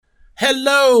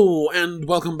Hello, and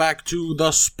welcome back to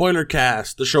the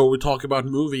Spoilercast, the show where we talk about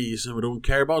movies and we don't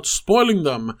care about spoiling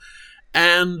them.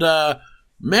 And,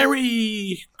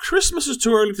 Merry Christmas is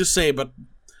too early to say, but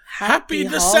Happy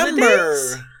December!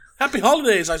 Holidays? Happy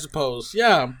holidays, I suppose,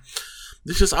 yeah.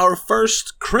 This is our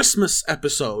first Christmas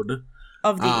episode.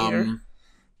 Of the year.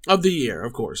 Of the year,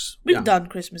 of course. We've done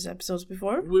Christmas episodes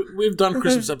before. We've done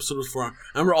Christmas episodes before,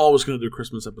 and we're always going to do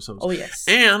Christmas episodes. Oh, yes.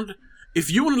 And if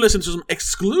you want to listen to some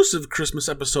exclusive Christmas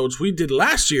episodes we did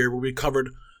last year where we covered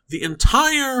the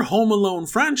entire Home Alone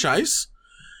franchise,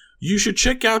 you should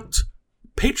check out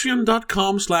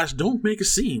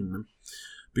patreon.com/don'tmakeascene,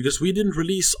 because we didn't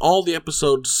release all the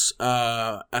episodes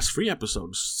as free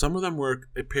episodes. Some of them were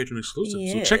a Patreon exclusive,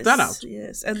 so check that out.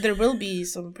 Yes, and there will be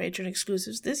some Patreon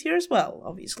exclusives this year as well,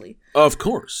 obviously. Of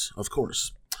course.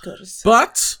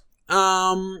 But,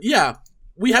 yeah.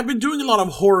 We have been doing a lot of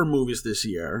horror movies this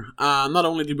year. Not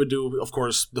only did we do, of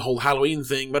course, the whole Halloween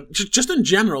thing, but just in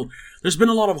general, there's been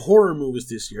a lot of horror movies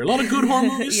this year. A lot of good horror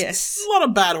movies, Yes. a lot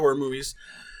of bad horror movies.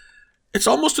 It's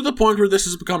almost to the point where this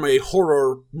has become a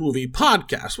horror movie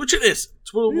podcast, which it isn't.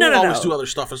 We'll always do other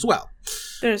stuff as well.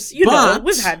 There's,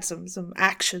 we've had some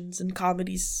actions and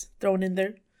comedies thrown in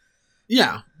there.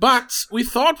 Yeah, but we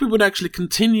thought we would actually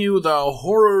continue the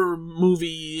horror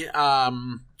movie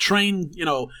train,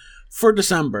 for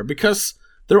December, because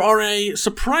there are a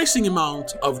surprising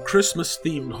amount of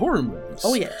Christmas-themed horror movies.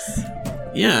 Oh, yes.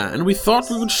 Yeah, and we thought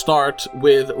we would start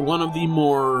with one of the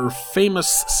more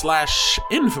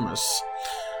famous/infamous.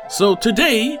 So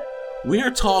today, we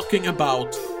are talking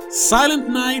about Silent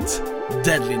Night,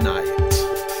 Deadly Night.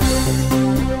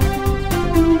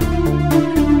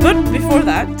 But before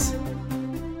that,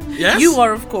 yes? you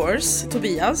are, of course,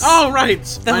 Tobias. Oh,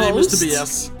 right. My name is host.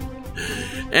 Tobias.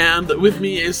 And with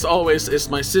me, as always, is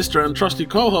my sister and trusty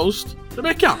co-host,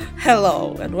 Rebecca.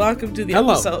 Hello, and welcome to the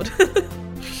episode.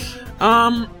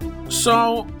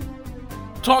 So,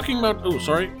 talking about... Oh,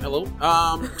 sorry. Hello.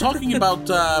 Talking about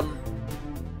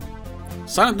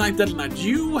Silent Night, Deadly Night.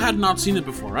 You had not seen it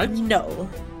before, right? No.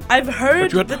 I've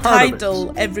heard the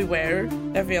title everywhere,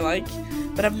 I feel like,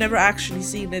 but I've never actually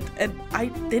seen it, and I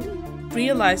didn't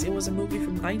realize it was a movie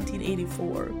from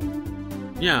 1984.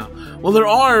 Yeah. Well, there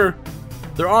are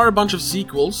a bunch of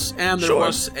sequels, and there Sure.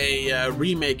 was a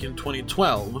remake in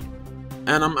 2012.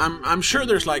 And I'm sure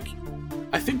there's I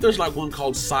think there's one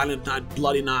called Silent Night,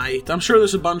 Bloody Night. I'm sure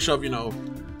there's a bunch of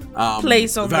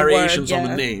Place on variations the word, on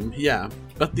the name. Yeah.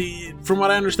 But from what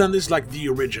I understand, this is the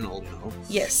original.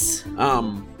 Yes.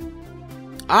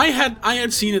 I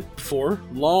had seen it before,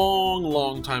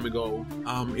 long time ago,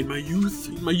 in my youth.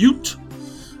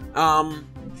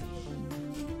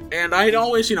 And I'd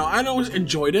always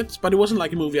enjoyed it, but it wasn't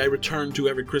like a movie I returned to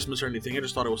every Christmas or anything. I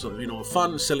just thought it was a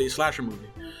fun, silly slasher movie.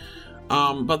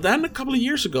 But then a couple of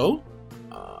years ago,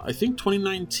 I think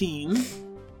 2019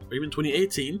 or even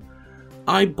 2018,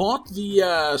 I bought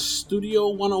the Studio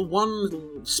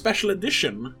 101 special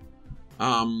edition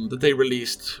that they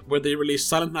released, where they released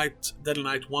Silent Night, Deadly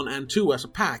Night 1 and 2 as a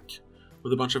pack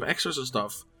with a bunch of extras and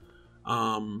stuff.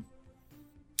 And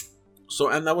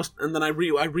then I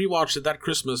rewatched it that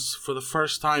Christmas for the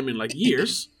first time in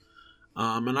years,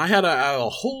 and I had a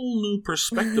whole new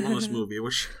perspective on this movie,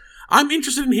 which I'm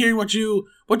interested in hearing what you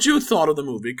thought of the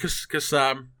movie, because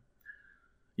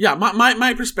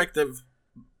my perspective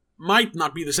might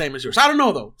not be the same as yours. I don't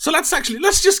know though. So let's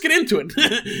just get into it.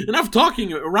 Enough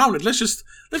talking around it. Let's just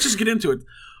get into it.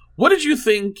 What did you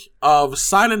think of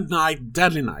Silent Night,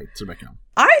 Deadly Night, Rebecca?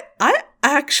 I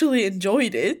actually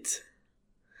enjoyed it.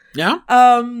 Yeah?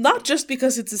 Not just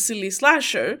because it's a silly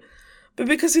slasher, but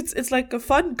because it's like a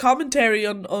fun commentary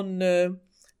on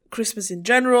Christmas in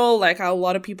general, like how a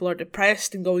lot of people are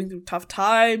depressed and going through tough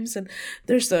times, and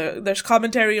there's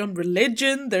commentary on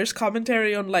religion, there's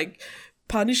commentary on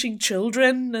punishing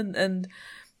children and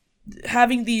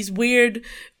having these weird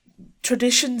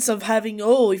traditions of having,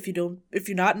 if you're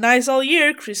not nice all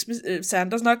year, Christmas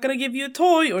Santa's not gonna give you a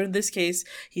toy, or in this case,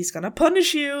 he's gonna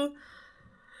punish you.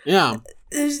 Yeah.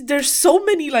 There's so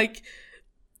many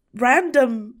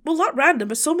random, well, not random,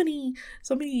 but so many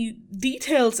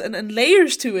details and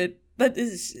layers to it that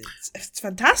it's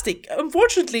fantastic.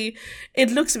 Unfortunately, it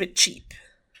looks a bit cheap.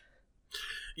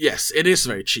 Yes, it is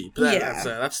very cheap.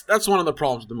 That's one of the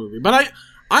problems with the movie. But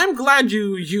I'm glad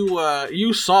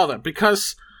you saw that,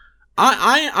 because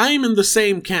I'm in the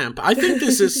same camp. I think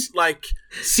this is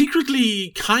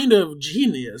secretly kind of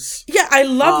genius. Yeah, I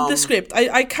love the script.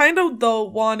 I kind of though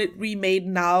want it remade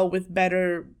now with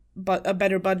a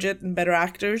better budget and better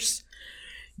actors.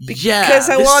 Because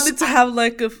I wanted to have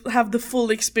have the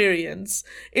full experience.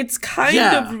 It's kind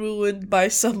of ruined by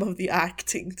some of the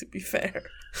acting, to be fair.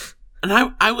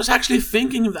 And I was actually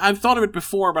thinking, I've thought of it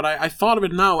before, but I thought of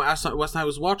it now as I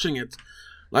was watching it.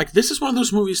 Like, this is one of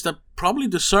those movies that probably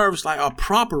deserves, like, a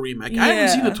proper remake. I haven't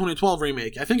seen the 2012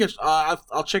 remake. I think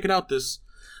I'll check it out this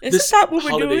that what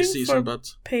we're holiday doing season, for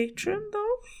but Patreon,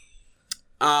 though?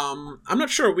 I'm not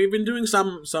sure. We've been doing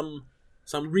some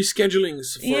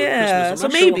reschedulings for Yeah, Christmas. I'm so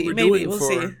not sure what we're maybe doing we'll for,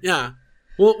 see. Yeah.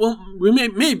 Well,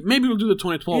 maybe we'll do the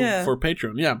 2012 for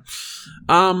Patreon. Yeah.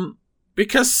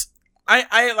 Because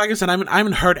I like I said, I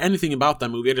haven't heard anything about that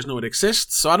movie. I just know it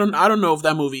exists. So I don't know if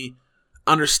that movie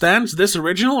understands this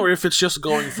original or if it's just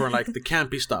going for like the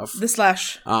campy stuff. The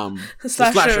slasher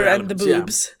slasher and the elements,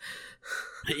 boobs.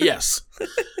 Yeah. Yes.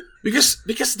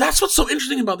 Because that's what's so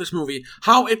interesting about this movie,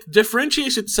 how it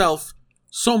differentiates itself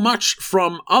so much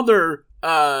from other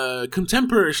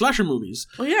contemporary slasher movies.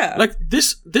 Oh yeah. Like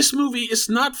this movie is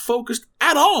not focused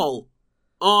at all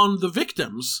on the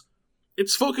victims.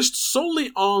 It's focused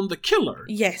solely on the killer.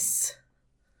 Yes.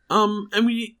 And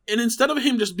instead of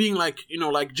him just being like,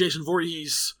 like Jason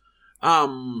Voorhees,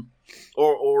 or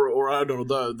I don't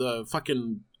know, the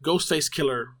fucking Ghostface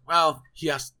killer. Well, he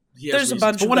has There's reasons, a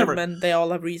bunch of whatever. them, and they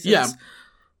all have reasons. Yeah.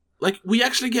 Like, we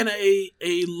actually get a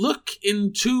look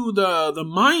into the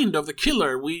mind of the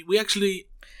killer. We actually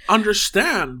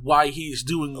understand why he's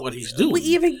doing what he's doing. We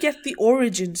even get the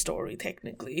origin story,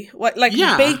 technically.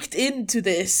 Baked into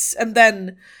this, and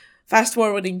then, fast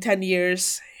forwarding 10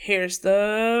 years, here's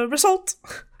the result.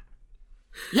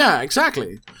 Yeah,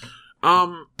 exactly.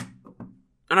 And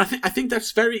I think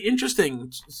that's very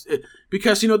interesting,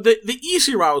 because, the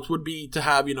easy route would be to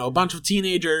have, a bunch of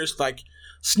teenagers, like,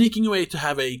 sneaking away to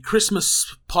have a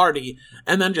Christmas party,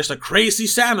 and then just a crazy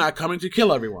Santa coming to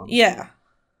kill everyone. Yeah.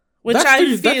 Which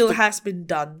I feel has been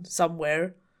done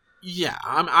somewhere. Yeah,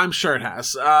 I'm sure it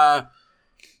has.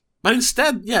 But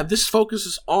instead, this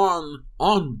focuses on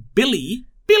Billy.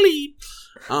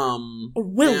 Or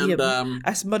William, and,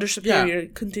 as Mother Superior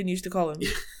continues to call him.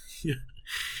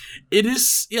 It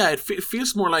is, it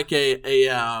feels more like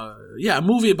a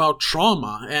movie about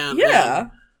trauma. And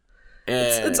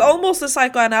it's almost a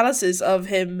psychoanalysis of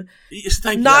him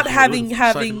not having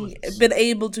been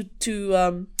able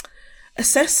to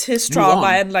assess his trauma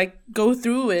and like go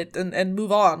through it and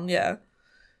move on. Yeah.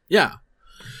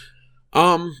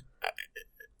 And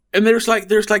there's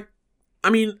like I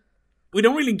mean, we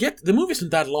don't really get, the movie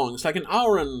isn't that long. It's like an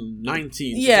hour and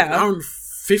 19. So it's like an hour and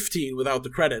 15 without the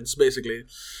credits, basically.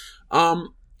 And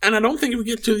I don't think we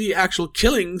get to the actual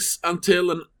killings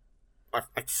until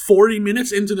like 40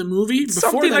 minutes into the movie.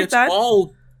 Before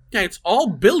that, it's all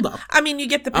build up. I mean, you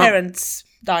get the parents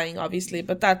dying, obviously,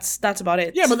 but that's about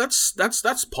it. Yeah, but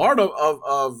that's part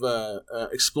of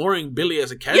exploring Billy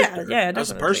as a character, as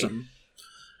a person.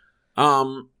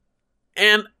 And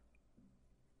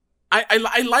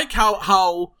I like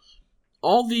how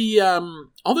all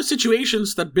the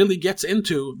situations that Billy gets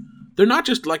into, they're not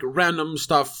just like random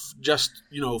stuff, just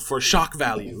for shock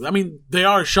value. I mean, they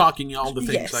are shocking, all the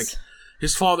things like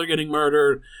his father getting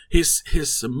murdered,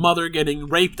 his mother getting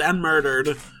raped and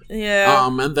murdered. Yeah.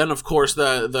 And then of course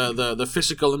the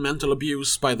physical and mental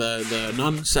abuse by the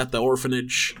nuns at the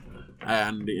orphanage,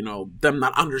 and them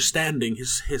not understanding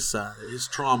his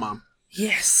trauma.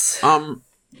 Yes.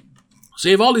 So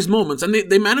you have all these moments, and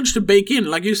they manage to bake in,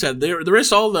 like you said, there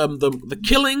is all the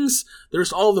killings,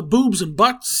 there's all the boobs and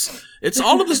butts, it's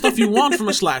all of the stuff you want from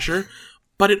a slasher,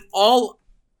 but it all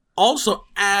also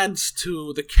adds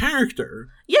to the character.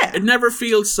 Yeah. It never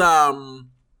feels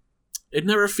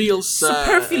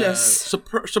superfluous.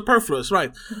 Superfluous,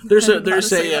 right? There's a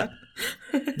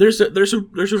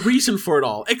reason for it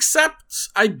all, except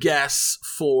I guess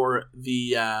for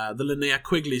the Linnea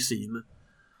Quigley scene.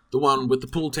 The one with the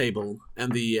pool table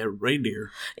and the reindeer.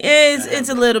 It's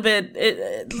a little bit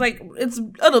it's a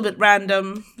little bit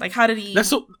random. Like, how did he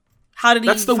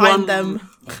find them?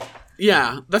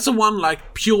 Yeah, that's the one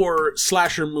like pure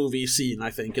slasher movie scene,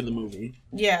 I think, in the movie.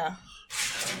 Yeah.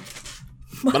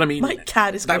 But I mean, my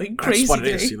cat is going crazy. That's what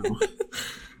it is,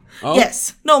 Oh?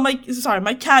 Yes. No, my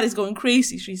cat is going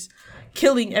crazy. She's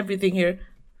killing everything here.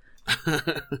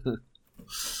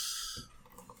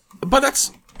 But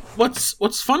that's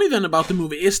what's funny then about the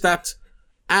movie is that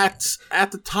at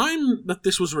the time that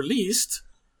this was released,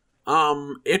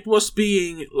 it was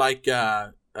being like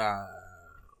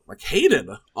hated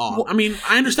on. Well, I mean,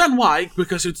 I understand why,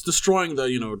 because it's destroying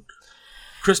the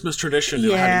Christmas tradition,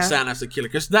 having Santa as a killer.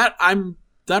 Because that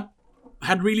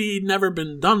had really never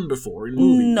been done before in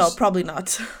movies. No, probably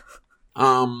not.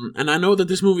 And I know that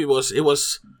this movie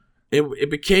it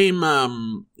became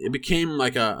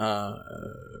like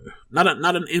not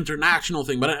an international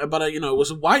thing, but it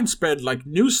was a widespread like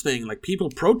news thing, like people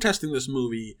protesting this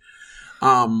movie,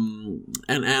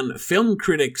 And film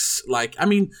critics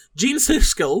Gene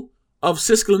Siskel of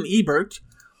Siskel and Ebert,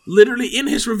 literally in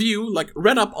his review,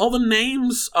 read up all the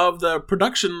names of the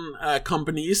production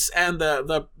companies and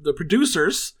the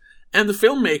producers and the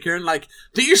filmmaker, and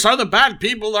these are the bad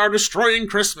people that are destroying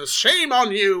Christmas. Shame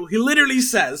on you. He literally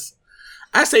says,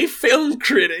 as a film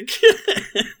critic.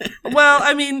 Well,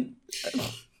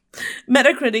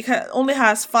 Metacritic only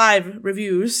has 5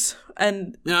 reviews,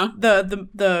 and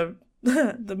the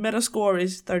Metascore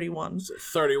is 31.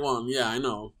 31, yeah, I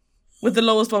know. With the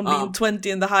lowest one being 20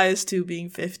 and the highest 2 being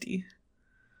 50.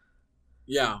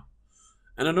 Yeah.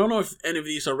 And I don't know if any of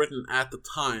these are written at the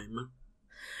time.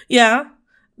 Yeah.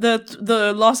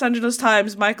 The Los Angeles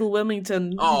Times, Michael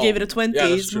Wilmington, gave it a 20. Yeah,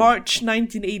 it's March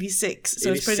 1986,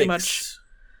 so it's pretty much...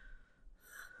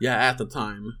 Yeah, at the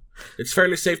time. It's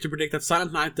fairly safe to predict that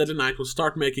Silent Night, Deadly Night will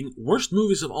start making worst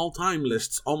movies of all time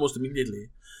lists almost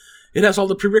immediately. It has all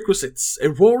the prerequisites. A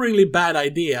roaringly bad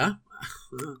idea.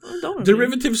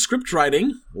 Derivative script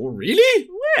writing. Oh, really?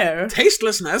 Where?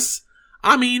 Tastelessness.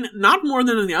 Not more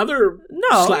than any other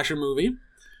slasher movie.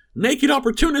 Naked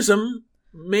opportunism.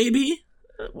 Maybe.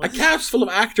 A cast full of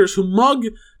actors who mug,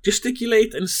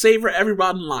 gesticulate, and savor every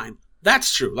rotten line.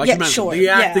 That's true. Like you mentioned, sure. The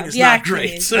acting is not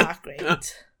great. Is not great.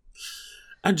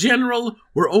 A general,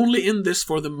 we're only in this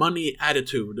for the money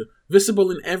attitude,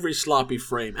 visible in every sloppy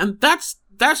frame. And that's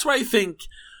where I think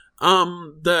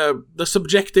the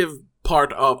subjective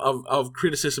part of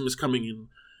criticism is coming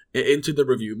into the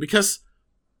review. Because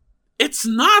it's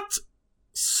not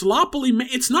sloppily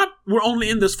made. It's not, we're only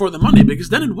in this for the money, because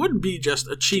then it would be just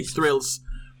a cheap thrills,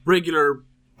 regular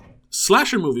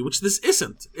slasher movie, which this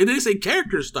isn't. It is a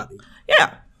character study.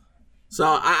 Yeah. So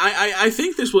I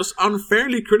think this was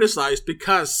unfairly criticized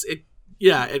because it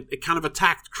kind of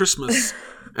attacked Christmas,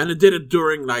 and it did it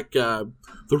during the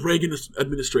Reagan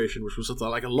administration, which was a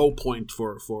low point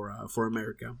for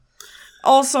America.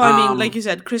 Also, like you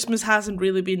said, Christmas hasn't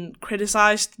really been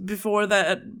criticized before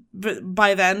that.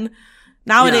 By then,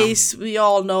 nowadays we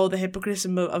all know the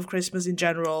hypocrisy of Christmas in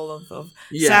general, of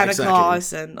Santa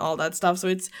Claus and all that stuff. So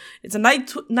it's a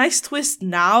nice twist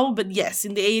now, but yes,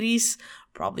 in the 80s.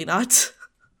 Probably not.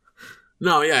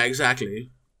 No, yeah,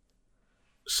 exactly.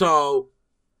 So,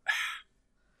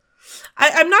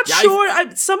 I'm not sure.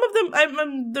 Some of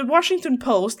them, the Washington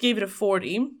Post gave it a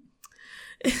 40.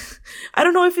 I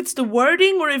don't know if it's the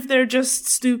wording or if they're just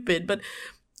stupid, but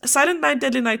Silent Night,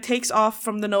 Deadly Night takes off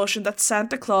from the notion that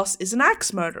Santa Claus is an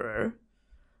axe murderer.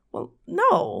 Well,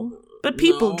 no. But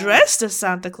people dressed as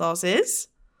Santa Claus is.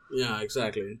 Yeah,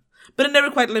 exactly. But it never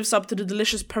quite lives up to the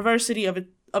delicious perversity of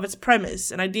its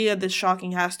premise, an idea this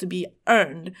shocking has to be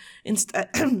earned.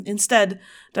 Instead,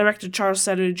 director Charles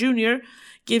Cellier Jr.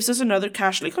 gives us another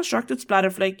casually constructed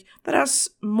splatterflick that has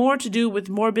more to do with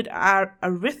morbid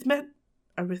arithmetic?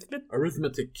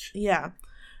 Yeah,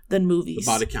 than movies.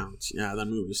 The body count, than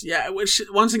movies. Yeah, which,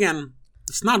 once again,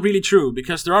 it's not really true,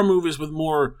 because there are movies with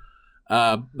more,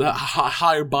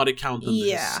 higher body count than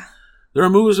this. There are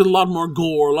movies with a lot more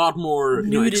gore, a lot more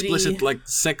explicit,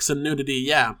 sex and nudity,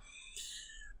 yeah.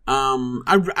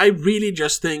 I really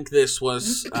just think this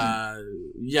was,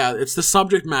 it's the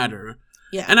subject matter.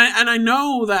 Yeah. And I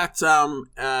know that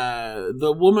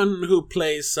the woman who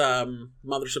plays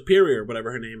Mother Superior,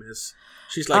 whatever her name is,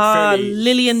 she's fairly...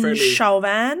 Lillian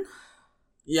Chauvin?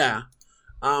 Yeah.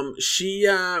 She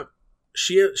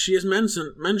has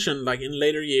mentioned in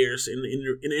later years in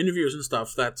interviews and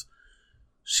stuff that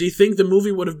she thinks the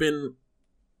movie would have been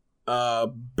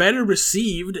better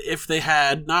received if they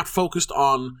had not focused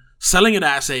on selling it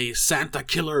as a Santa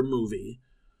killer movie,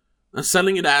 and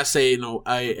selling it as a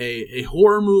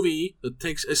horror movie that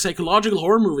takes a psychological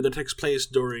horror movie that takes place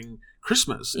during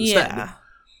Christmas instead. Yeah.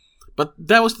 But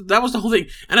that was the whole thing,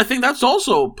 and I think that's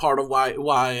also part of why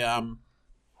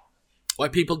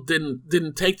people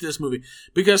didn't take this movie,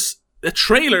 because the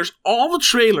trailers, all the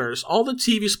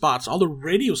TV spots, all the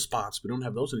radio spots, we don't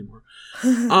have those anymore.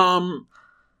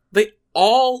 They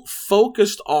all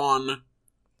focused on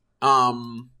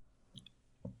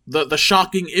the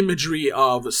shocking imagery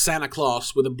of Santa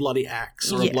Claus with a bloody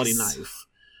axe or a bloody knife.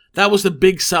 That was the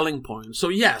big selling point. So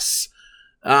yes.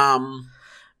 But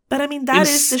that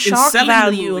is the shock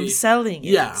value of selling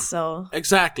it. Yeah, so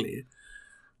exactly.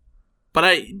 But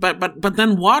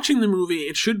then watching the movie,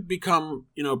 it should become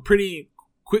pretty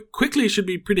quickly. It should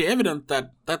be pretty evident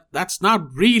that that's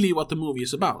not really what the movie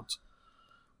is about.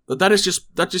 That is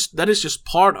just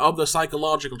part of the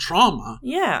psychological trauma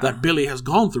that Billy has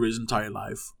gone through his entire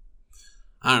life.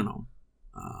 I don't know.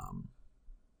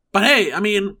 But hey,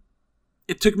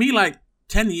 it took me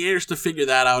 10 years to figure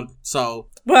that out. So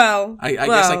I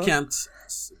guess I can't.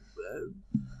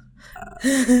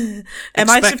 Am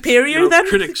I superior then?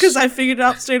 Critics. Because I figured it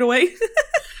out straight away.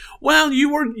 Well, you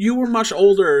were much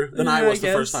older than I was I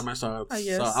the first guess. time I saw it. I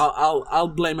guess. So I'll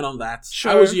blame it on that.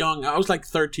 Sure. I was young. I was like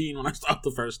 13 when I saw it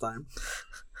the first time.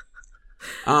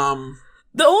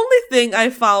 The only thing I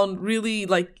found really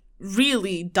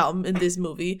dumb in this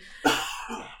movie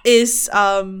is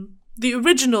the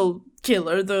original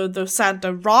killer, the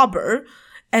Santa robber,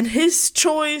 and his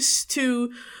choice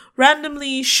to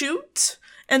randomly shoot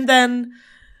and then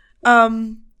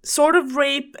sort of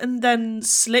rape and then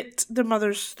slit the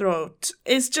mother's throat.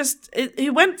 It's just he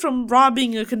went from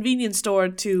robbing a convenience store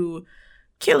to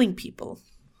killing people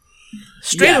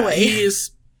straight away.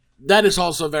 That is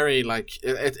also very like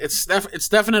it's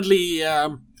definitely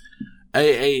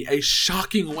a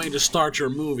shocking way to start your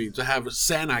movie, to have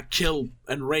Santa kill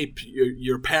and rape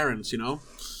your parents. You know,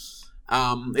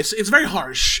 it's very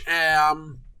harsh.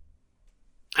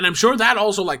 And I'm sure that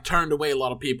also like turned away a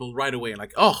lot of people right away.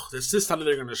 Like, oh, is this how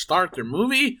they're going to start their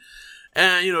movie?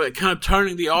 And it kind of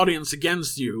turning the audience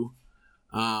against you.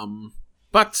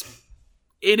 But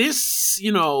it is,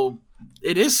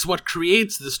 it is what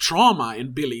creates this trauma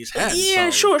in Billy's head.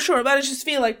 Yeah, so. sure. But I just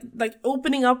feel like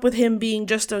opening up with him being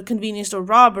just a convenience store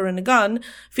robber and a gun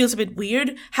feels a bit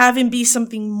weird. Have him be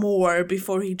something more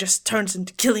before he just turns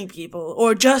into killing people,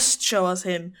 or just show us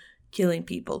him killing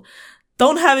people.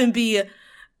 Don't have him be a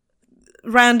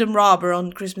random robber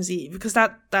on Christmas Eve, because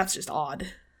that's just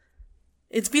odd.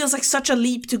 It feels like such a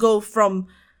leap to go from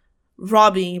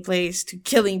robbing a place to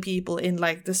killing people in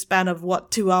like the span of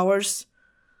 2 hours.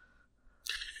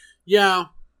 Yeah.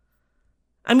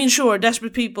 I mean, sure,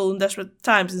 desperate people in desperate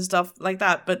times and stuff like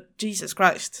that, but Jesus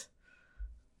Christ.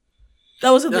 That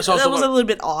was a little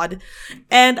bit odd.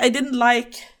 And I didn't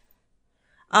like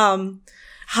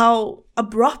how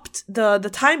abrupt the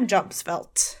time jumps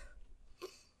felt.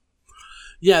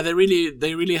 Yeah, they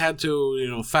really had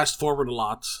to, fast forward a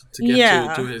lot to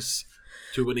get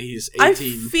to when he's 18. I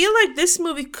feel like this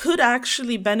movie could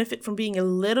actually benefit from being a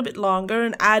little bit longer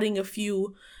and adding a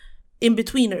few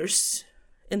in-betweeners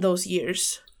in those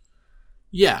years.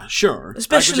 Yeah, sure.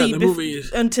 Especially like I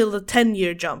said, until the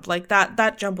 10-year jump. Like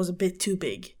that jump was a bit too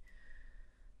big.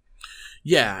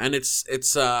 Yeah, and it's like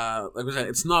I said,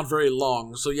 it's not very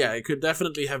long, so yeah, it could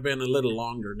definitely have been a little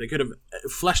longer. They could have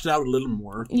fleshed it out a little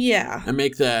more. Yeah. And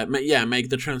make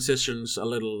the transitions a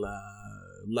little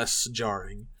less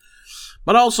jarring.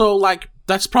 But also, like,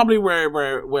 that's probably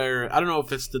where I don't know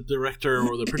if it's the director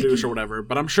or the producer or whatever,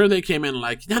 but I'm sure they came in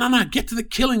like, no, get to the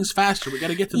killings faster. We got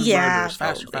to get to the murders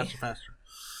faster.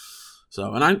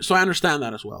 So I understand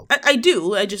that as well. I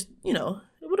do. I just, it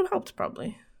would have helped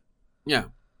probably. Yeah.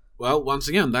 Well, once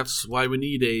again, that's why we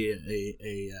need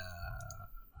a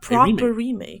proper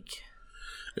remake.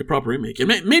 A proper remake. And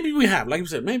maybe we have, like I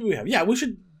said, maybe we have. Yeah, we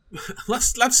should.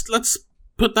 let's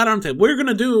put that on tape. We're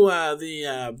gonna do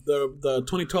the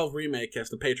 2012 remake as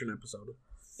the Patreon episode.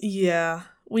 Yeah,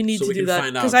 we need to do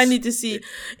that because I need to see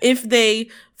if they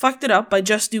fucked it up by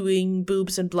just doing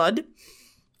boobs and blood,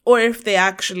 or if they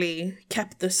actually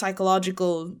kept the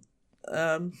psychological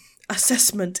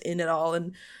assessment in it all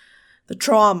and the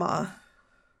trauma.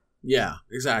 Yeah,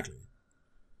 exactly.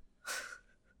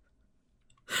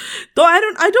 Though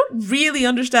I don't really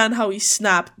understand how he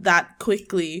snapped that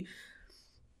quickly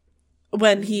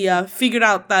when he figured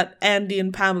out that Andy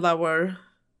and Pamela were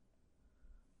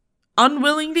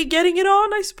unwillingly getting it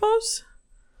on, I suppose.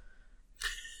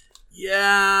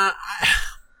 Yeah,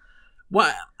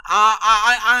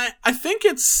 I think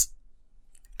it's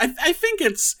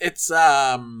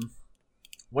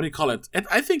what do you call it?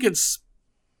 I think it's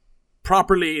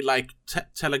properly like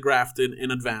telegraphed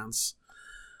in advance,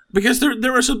 because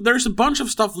there's a bunch of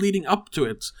stuff leading up to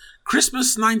it.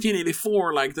 Christmas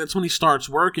 1984, like that's when he starts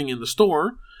working in the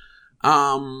store,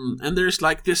 and there's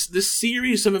like this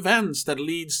series of events that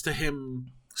leads to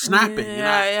him snapping.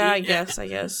 I guess.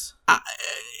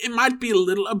 It might be a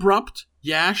little abrupt.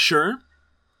 Yeah, sure.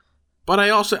 But I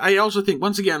also think,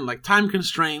 once again, like time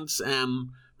constraints and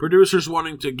producers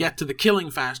wanting to get to the killing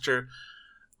faster,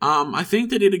 I think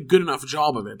they did a good enough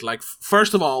job of it. Like,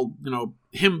 first of all,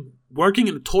 him working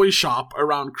in a toy shop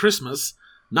around Christmas,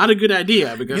 not a good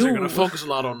idea, because they're going to focus a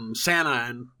lot on Santa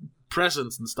and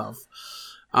presents and stuff.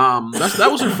 That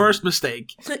was her first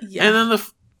mistake. Yeah.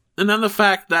 And then the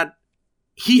fact that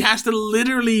he has to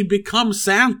literally become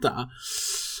Santa.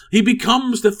 He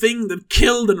becomes the thing that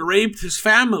killed and raped his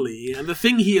family, and the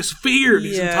thing he has feared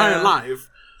his entire life.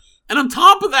 And on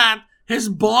top of that, his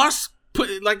boss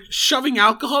shoving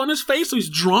alcohol in his face, so he's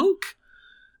drunk.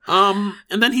 And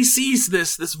then he sees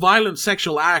this violent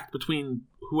sexual act between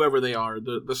whoever they are,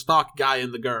 the stock guy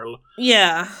and the girl.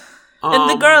 Yeah. And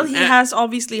the girl he and- has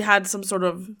obviously had some sort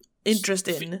of interest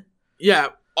in. Yeah,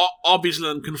 obviously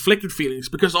and conflicted feelings,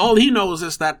 because all he knows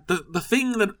is that the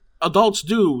thing that adults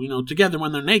do, together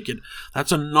when they're naked,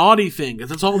 that's a naughty thing.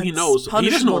 That's all he That's knows. He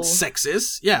doesn't know what punishable. sex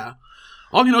is. Yeah.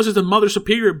 All he knows is that Mother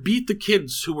Superior beat the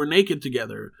kids who were naked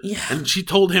together. Yeah. And she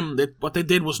told him that what they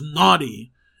did was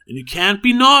naughty. And you can't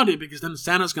be naughty because then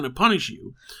Santa's going to punish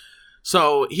you.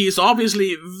 So he's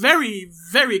obviously very,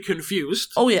 very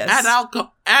confused. Oh, yes.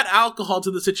 Add alcohol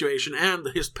to the situation and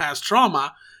his past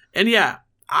trauma. And yeah,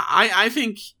 I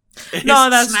think his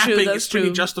that's snapping true, that's is pretty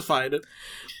true. justified.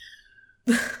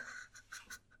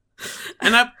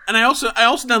 and I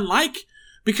also then like,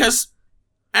 because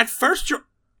at first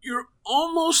you're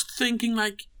almost thinking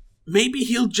like maybe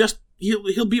he'll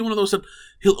be one of those that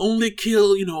he'll only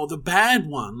kill the bad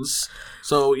ones.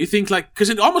 So you think like, because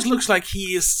it almost looks like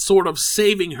he is sort of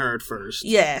saving her at first.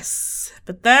 Yes.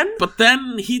 But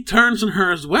then He turns on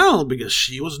her as well because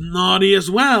she was naughty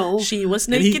as well. she was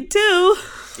And he- naked too.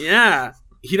 Yeah,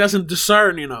 he doesn't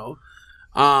discern,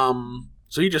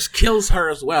 so he just kills her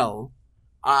as well.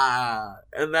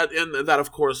 And that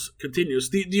of course continues.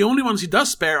 The only ones he does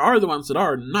spare are the ones that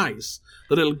are nice.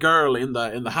 The little girl in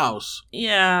the house,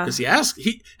 Yeah. because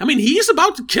he's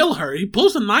about to kill her. He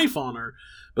pulls a knife on her,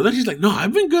 but then she's like, "No,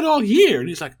 I've been good all year," and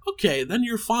he's like, "Okay, then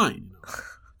you're fine,"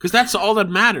 because that's all that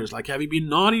matters. Like, have you been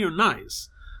naughty or nice?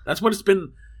 That's what it's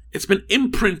been. It's been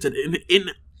imprinted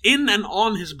in and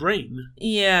on his brain.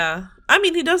 Yeah. I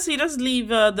mean, he does leave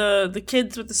the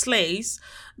kids with the sleighs,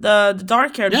 the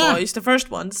dark-haired Yeah. boys, the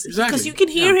first ones. Exactly. Because you can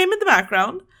hear him in the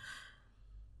background.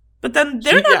 But then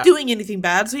they're not doing anything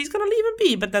bad, so he's gonna leave him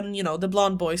be. But then, the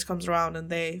blonde boys comes around and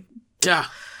they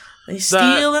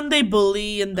steal and they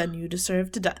bully, and then you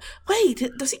deserve to die. Wait,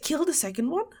 does he kill the second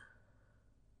one?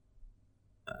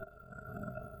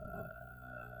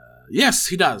 Yes,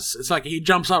 he does. It's like he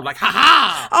jumps out like, "Ha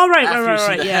ha!" Oh, right, after right, you see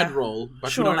right, the yeah. head roll,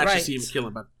 but Sure, we don't actually right. see him kill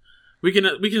him. But we can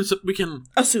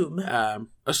Assume.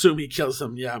 assume he kills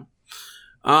him. Yeah.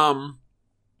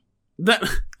 That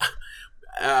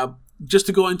just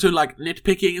to go into like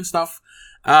nitpicking and stuff.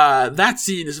 That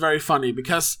scene is very funny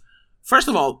because, first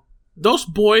of all, those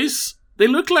boys, they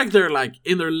look like they're like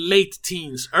in their late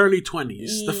teens, early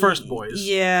 20s. The first boys.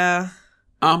 Yeah.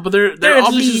 But they're At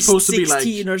obviously least supposed to be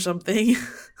 16 like, or something.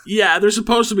 yeah, they're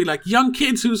supposed to be like young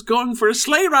kids who's going for a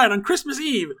sleigh ride on Christmas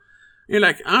Eve. You're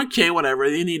like, okay, whatever.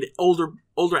 You need older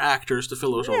actors to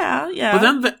fill those roles. Yeah. But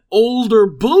then the older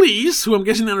bullies, who I'm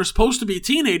guessing are supposed to be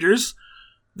teenagers,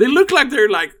 they look like they're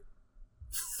like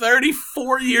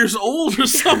 34 years old or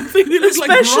something. They look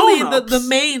Especially like the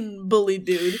main bully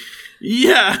dude.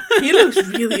 Yeah. He looks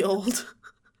really old.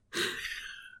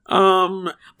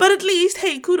 But at least,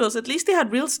 hey, kudos. At least they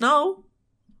had real snow.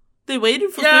 They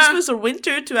waited for Christmas or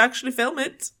winter to actually film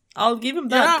it. I'll give him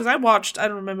that, because I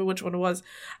don't remember which one it was.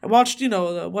 I watched, one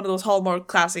of those Hallmark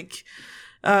classic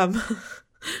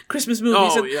Christmas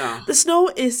movies. Oh, and yeah. the snow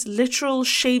is literal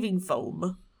shaving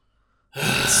foam.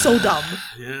 It's so dumb.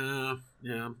 Yeah.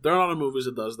 There are a lot of movies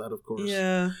that does that, of course.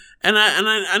 Yeah. And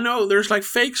I know there's like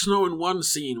fake snow in one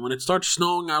scene when it starts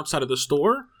snowing outside of the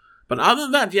store. But other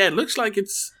than that, it looks like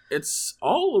it's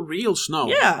all real snow.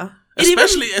 Yeah.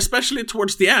 Especially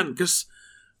towards the end, because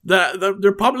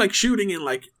they're probably like shooting in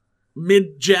like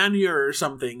mid-January or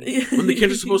something when the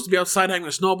kids are supposed to be outside having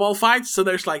a snowball fight. So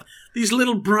there's like these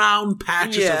little brown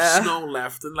patches of snow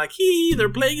left, and like they're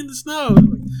playing in the snow.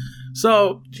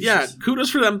 So Jesus. Kudos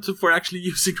for them for actually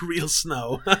using real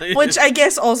snow. Which I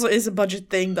guess also is a budget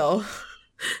thing, though.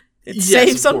 It Yes,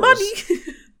 saves of on course.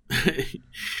 money.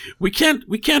 we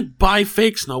can't buy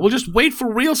fake snow. We'll just wait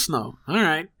for real snow. All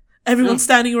right. Everyone's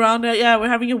standing around. We're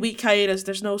having a week hiatus.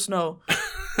 There's no snow.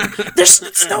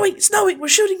 It's snowing. We're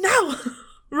shooting now.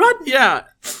 Run. Yeah,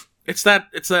 it's that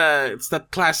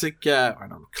classic. I don't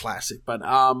know, classic, but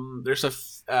there's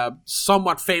a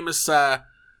somewhat famous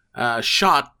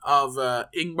shot of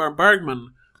Ingmar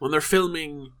Bergman when they're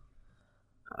filming.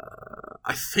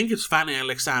 I think it's Fanny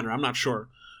Alexander. I'm not sure.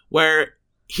 Where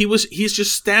he's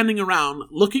just standing around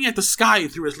looking at the sky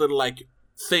through his little like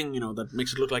thing, that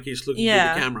makes it look like he's looking through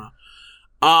the camera.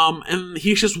 And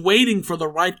he's just waiting for the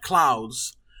right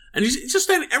clouds. And he's just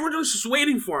standing, everyone's just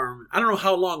waiting for him. I don't know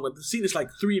how long, but the scene is like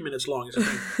 3 minutes long. Or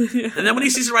something. And then when he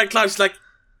sees the right clouds, he's like,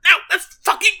 "Now, let's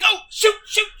fucking go! Shoot!"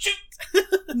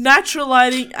 Natural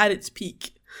lighting at its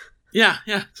peak. Yeah,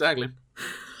 exactly.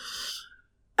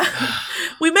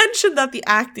 We mentioned that the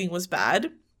acting was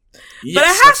bad. Yes, But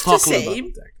let's talk a little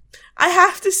about that. I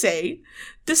have to say,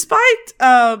 despite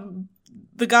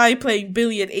the guy playing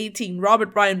Billy at 18,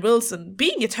 Robert Brian Wilson,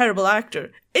 being a terrible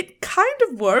actor, it kind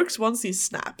of works once he's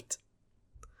snapped.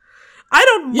 I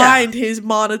don't mind his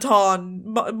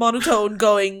monotone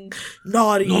going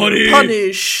naughty,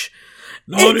 punish.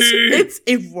 Naughty.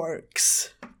 It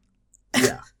works.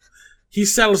 Yeah, he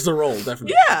sells the role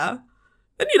definitely. Yeah,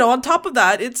 and on top of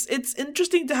that, it's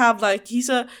interesting to have like he's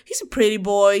a pretty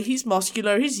boy, he's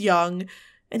muscular, he's young,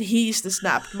 and he's the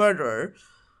snapped murderer.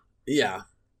 Yeah.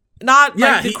 Not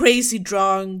like the crazy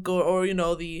drunk or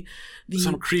the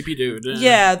some creepy dude.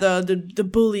 Yeah, the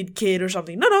bullied kid or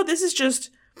something. No, this is just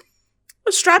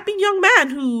a strapping young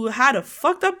man who had a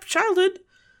fucked up childhood.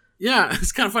 Yeah,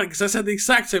 it's kind of funny because I said the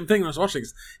exact same thing when I was watching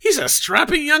this. He's a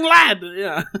strapping young lad.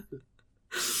 Yeah.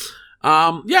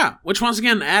 Which once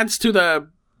again adds to the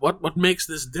what makes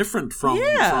this different from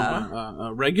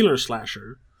a regular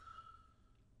slasher.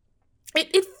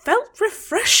 It felt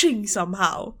refreshing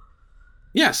somehow.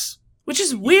 Yes. Which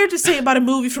is weird to say about a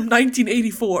movie from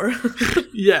 1984.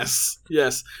 Yes.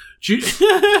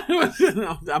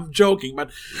 I'm joking,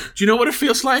 but do you know what it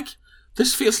feels like?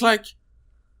 This feels like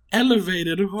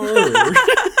elevated horror.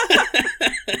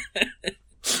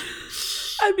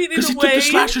 I mean, in a way, took the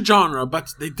slasher genre, but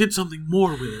they did something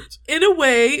more with it. In a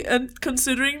way, and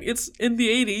considering it's in the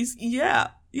 80s, yeah,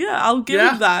 I'll give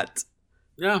them that.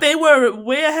 Yeah, they were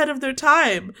way ahead of their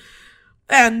time,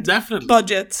 and definitely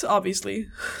budget, obviously.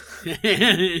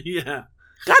 Yeah.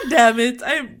 God damn it!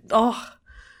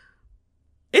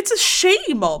 It's a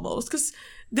shame almost because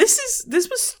this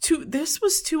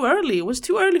was too early. It was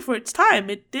too early for its time.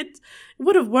 It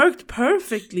would have worked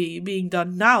perfectly being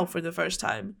done now for the first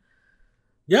time.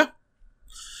 Yeah,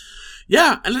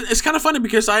 and it's kind of funny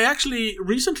because I actually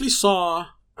recently saw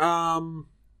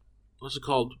what's it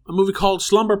called? A movie called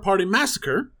Slumber Party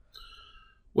Massacre,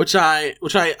 which I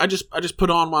just put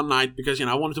on one night because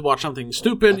I wanted to watch something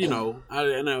stupid,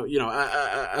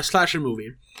 a slasher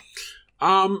movie.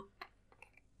 But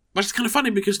it's kind of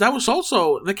funny because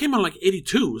that came out like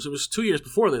 82, so it was 2 years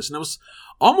before this, and it was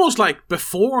almost like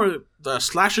before the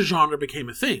slasher genre became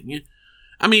a thing.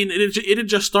 I mean, it had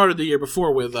just started the year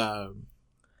before with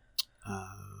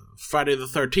Friday the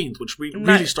 13th, which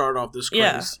really started off this craze.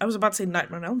 Yeah, I was about to say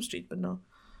Nightmare on Elm Street, but no.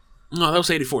 No, that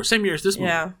was 84. Same year as this movie.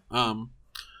 Yeah.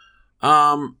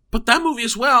 But that movie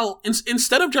as well,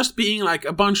 instead of just being like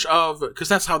a bunch of, because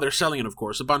that's how they're selling it, of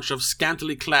course, a bunch of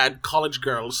scantily clad college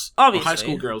girls, obviously, or high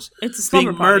school girls, it's a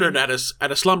slumber being party. murdered at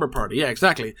a slumber party. Yeah,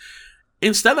 exactly.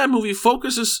 Instead, that movie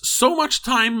focuses so much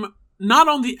time not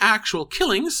on the actual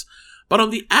killings, but on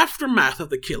the aftermath of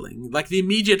the killing, like the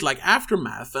immediate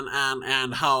aftermath,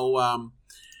 and how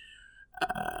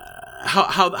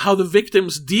the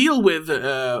victims deal with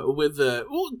the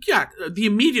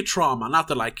immediate trauma, not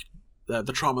the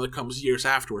trauma that comes years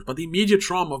afterwards, but the immediate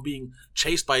trauma of being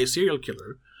chased by a serial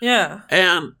killer. Yeah,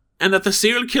 and that the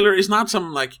serial killer is not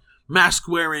some mask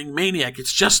wearing maniac.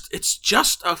 It's just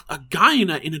a guy in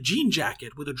a jean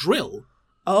jacket with a drill.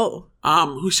 Oh,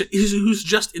 who's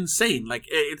just insane.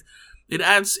 It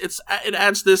adds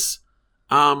this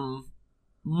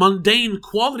mundane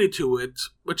quality to it,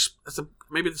 which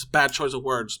maybe it's a bad choice of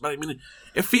words, but I mean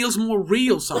it feels more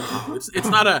real somehow. It's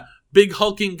not a big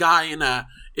hulking guy in a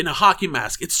hockey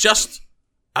mask. It's just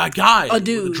a guy with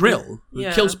a drill who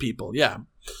kills people. Yeah.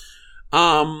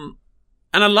 And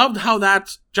I loved how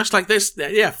that, just like this,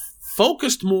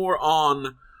 focused more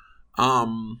on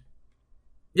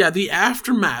the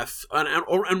aftermath and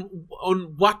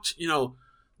on what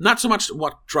not so much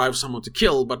what drives someone to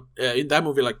kill, but in that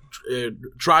movie,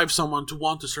 drive someone to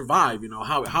want to survive.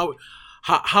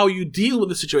 How you deal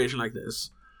with a situation like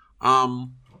this. So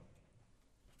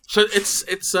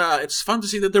it's fun to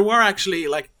see that there were actually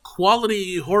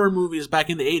quality horror movies back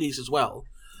in the 80s as well,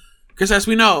 because as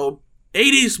we know,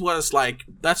 80s was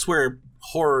that's where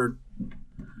horror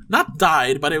not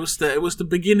died, but it was the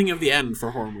beginning of the end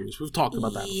for horror movies. We've talked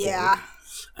about that before. Yeah.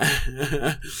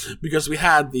 Because we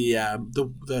had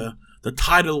the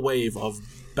tidal wave of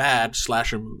bad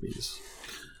slasher movies,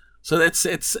 so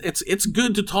it's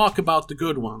good to talk about the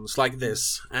good ones like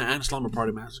this and Slumber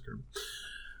Party Massacre.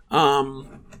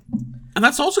 And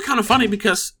that's also kind of funny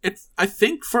because I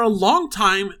think for a long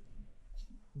time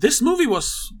this movie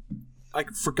was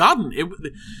forgotten.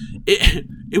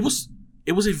 It was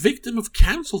a victim of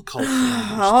cancel culture.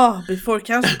 Oh, before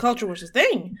cancel culture was a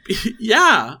thing.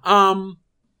 Yeah.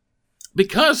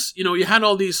 Because, you had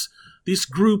all these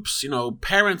groups,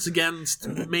 Parents Against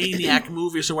Maniac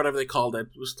Movies or whatever they called it.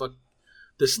 It was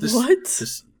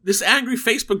this angry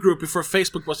Facebook group before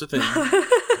Facebook was a thing.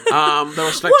 That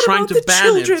was trying to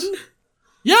ban children? It.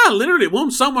 Yeah, literally.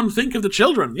 Won't someone think of the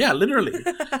children? Yeah, literally.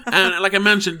 And like I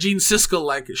mentioned, Gene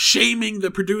Siskel shaming the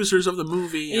producers of the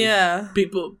movie. And yeah.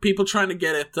 People trying to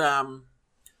get it.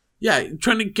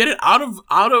 Trying to get it out of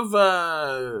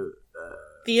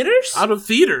theaters? Out of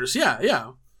theaters,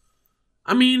 yeah.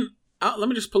 I mean, let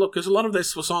me just pull up, because a lot of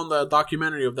this was on the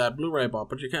documentary of that Blu-ray I bought,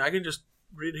 but I can just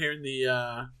read here in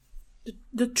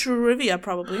the trivia,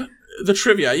 probably. The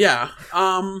trivia, yeah.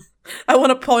 I want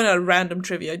to point out random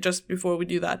trivia just before we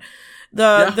do that.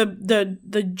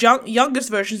 The youngest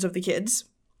versions of the kids,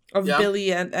 of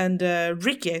Billy and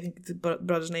Ricky, I think the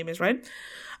brother's name is, right? Mm-hmm.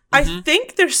 I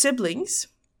think they're siblings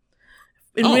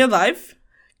in real life,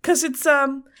 because it's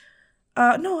no,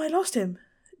 I lost him.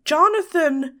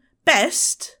 Jonathan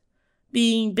Best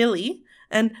being Billy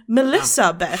and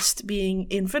Melissa Best being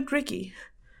infant Ricky.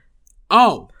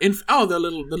 The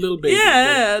little baby.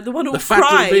 Yeah, the one who cries. The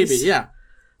fat little baby, yeah.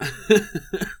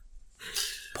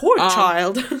 Poor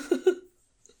child.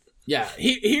 Yeah,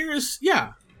 here's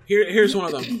one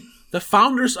of them. The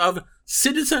founders of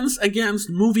Citizens Against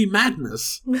Movie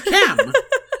Madness, CAM.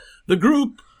 The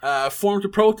group formed to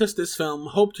protest this film,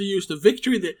 hoped to use the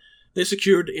victory that they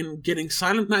secured in getting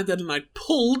Silent Night, Deadly Night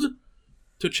pulled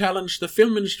to challenge the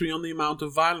film industry on the amount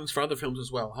of violence for other films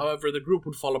as well. However, the group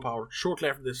would fall apart shortly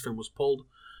after this film was pulled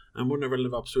and would never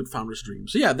live up to its founder's dream.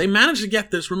 So yeah, they managed to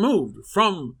get this removed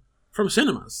from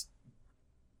cinemas.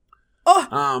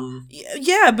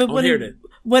 Yeah, but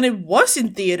when it was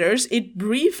in theaters, it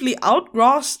briefly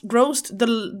outgrossed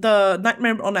the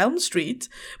Nightmare on Elm Street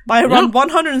by around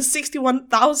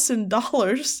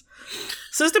 $161,000.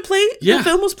 So the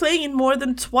film was playing in more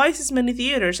than twice as many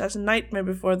theaters as Nightmare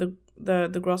before the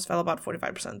gross fell about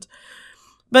 45%.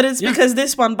 But it's because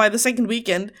this one, by the second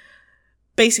weekend,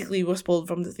 basically was pulled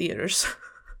from the theaters.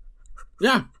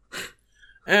 Yeah.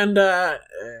 And,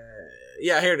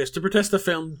 here it is. To protest the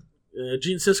film,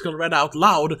 Gene Siskel read out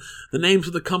loud the names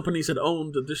of the companies that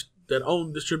owned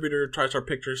distributor TriStar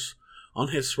Pictures on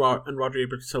his and Roger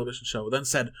Ebert's television show, then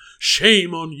said,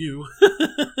 "Shame on you."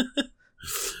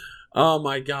 Oh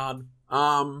my god.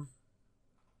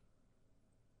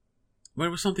 There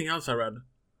was something else I read.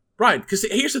 Right, because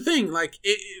here's the thing,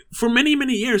 for many,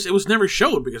 many years, it was never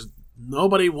showed because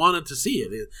nobody wanted to see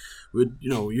it.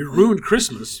 You ruined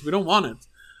Christmas. We don't want it.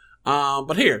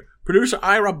 But here, producer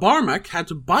Ira Barmak had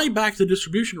to buy back the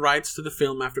distribution rights to the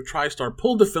film after TriStar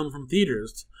pulled the film from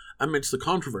theaters amidst the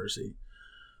controversy.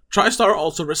 TriStar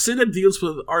also rescinded deals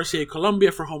with RCA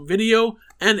Columbia for home video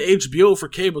and HBO for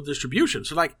cable distribution.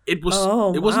 So, it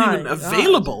wasn't even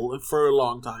available for a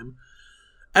long time.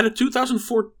 At a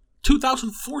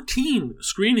 2014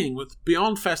 screening with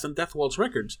Beyond Fest and Death Waltz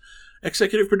Records,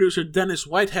 executive producer Dennis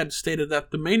Whitehead stated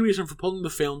that the main reason for pulling the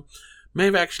film may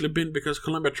have actually been because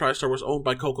Columbia TriStar was owned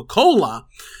by Coca-Cola,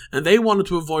 and they wanted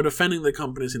to avoid offending the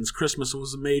company since Christmas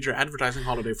was a major advertising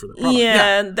holiday for the product.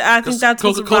 Yeah, I think that's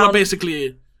Coca-Cola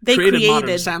basically created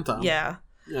Modern Santa. Yeah.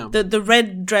 The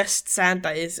red-dressed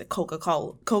Santa is a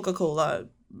Coca-Cola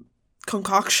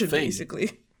concoction,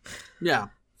 basically. Yeah.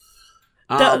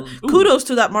 Kudos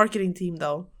to that marketing team,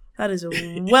 though. That is a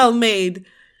well-made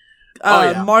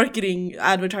marketing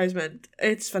advertisement.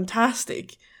 It's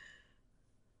fantastic.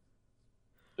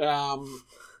 Let's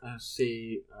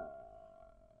see.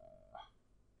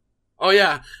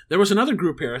 There was another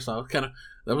group here I saw.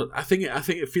 I think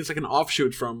it feels like an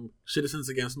offshoot from Citizens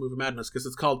Against Movie Madness because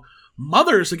it's called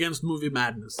Mothers Against Movie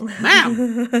Madness.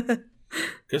 Ma'am!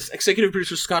 Because executive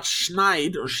producer Scott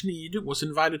Schneid was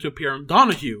invited to appear on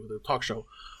Donahue, the talk show,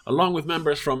 along with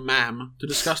members from MAM to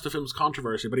discuss the film's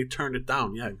controversy, but he turned it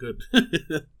down. Yeah, good.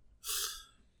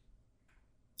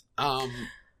 And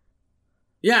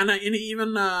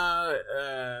even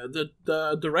the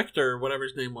director, whatever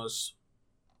his name was,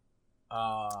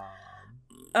 Charles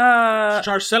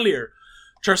Sellier.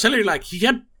 Charles Sellier,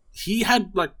 he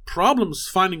had problems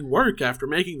finding work after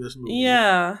making this movie.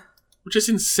 Yeah. Which is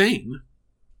insane.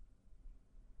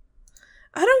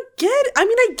 I don't get it. I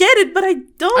mean, I get it, but I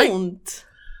don't.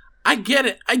 I get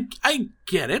it. I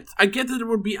get it. I get that there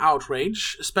would be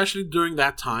outrage, especially during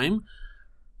that time.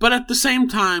 But at the same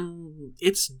time,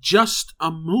 it's just a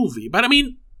movie. But I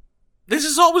mean, this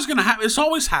is always going to happen. It's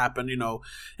always happened, In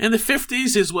the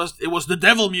 50s, it was the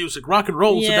devil music. Rock and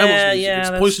roll was the devil's music. Yeah, it's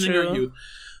poisoning your youth.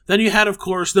 Then you had, of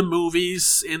course, the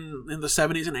movies in the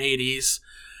 70s and 80s.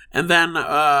 And then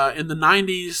in the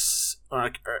 90s, or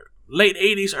late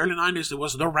 80s, early 90s, it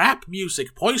was the rap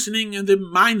music, poisoning in the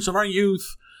minds of our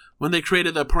youth when they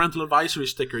created the parental advisory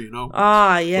sticker,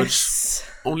 Ah, yes.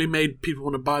 Which only made people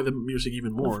want to buy the music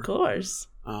even more. Of course.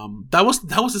 That was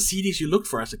the CDs you looked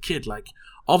for as a kid,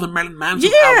 all the Marilyn Manson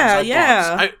albums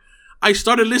I bought. I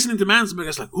started listening to Manson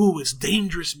because ooh, it's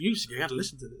dangerous music. I gotta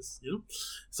listen to this,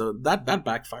 So that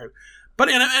backfired. But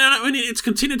and I mean, it's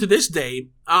continued to this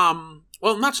day.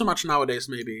 Well, not so much nowadays,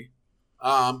 maybe.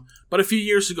 But a few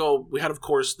years ago, we had, of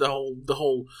course, the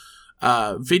whole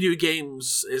video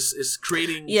games is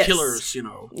creating Yes. killers,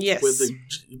 Yes.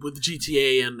 with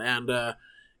GTA and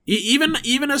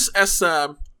even as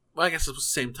well, I guess it was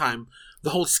the same time, the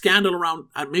whole scandal around,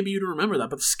 maybe you don't remember that,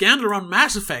 but the scandal around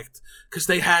Mass Effect, because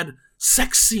they had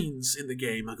sex scenes in the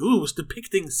game, like, ooh, it was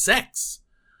depicting sex.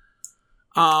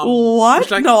 What?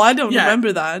 which, like, No, I don't yeah,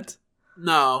 remember that.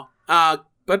 No,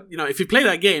 but if you play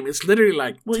that game, it's literally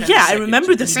like 10 yeah, I seconds,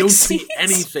 remember the and you don't sex see scenes.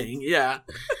 anything. Yeah,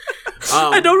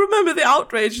 I don't remember the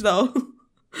outrage though.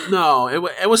 No,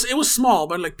 it was small,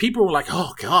 but like people were like,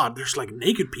 "Oh God, there's like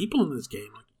naked people in this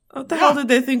game." What the hell did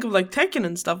they think of like Tekken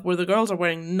and stuff, where the girls are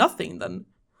wearing nothing? Then,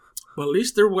 Well, at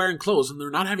least they're wearing clothes and they're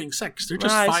not having sex. They're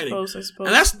just fighting. I suppose.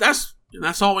 And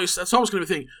that's always going to be the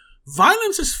thing.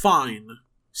 Violence is fine.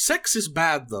 Sex is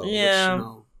bad though. Yeah. Which,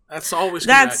 that's always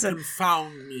going to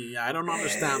confound me. I don't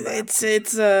understand that.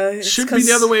 It should be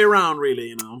the other way around,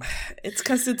 really. It's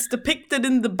because it's depicted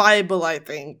in the Bible, I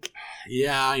think.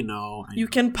 Yeah, I know. You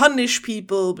can punish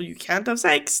people, but you can't have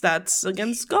sex. That's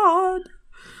against God.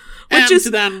 And Which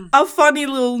is then, a funny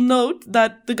little note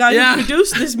that the guy who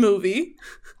produced this movie.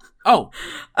 Oh.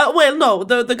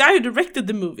 The guy who directed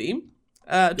the movie,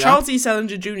 Charles E.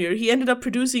 Salinger Jr., he ended up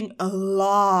producing a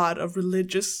lot of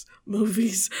religious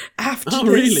movies after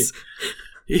this.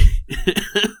 Really?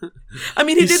 I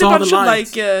mean, he did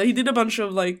a bunch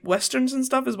of like westerns and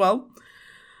stuff as well.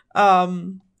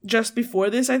 Just before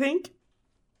this, I think,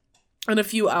 and a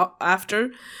few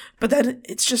after, but then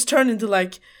it's just turned into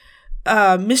like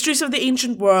Mysteries of the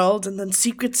Ancient World, and then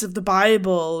Secrets of the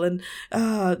Bible, and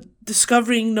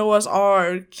Discovering Noah's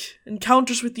Ark,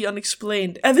 Encounters with the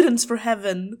Unexplained, Evidence for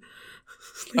Heaven.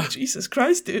 Like, Jesus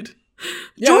Christ, dude.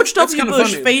 Yeah, George that's W. kinda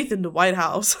Bush, funny. Faith in the White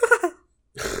House.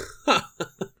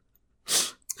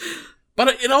 But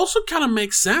it also kind of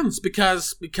makes sense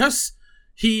because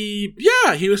he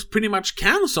was pretty much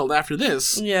cancelled after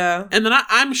this. Yeah. And then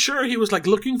I'm sure he was like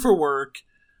looking for work,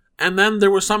 and then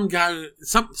there was some guy,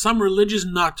 some religious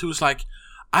nut who was like,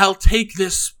 "I'll take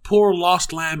this poor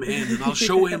lost lamb in, and I'll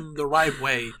show him the right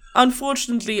way."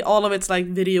 Unfortunately, all of it's like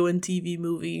video and TV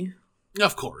movie.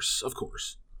 Of course.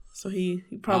 So he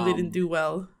probably didn't do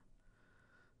well.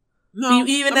 No,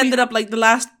 He even ended up like the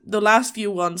last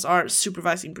few ones are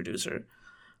supervising producer.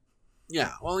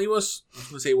 Yeah, well, I was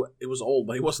going to say it was old,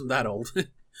 but he wasn't that old.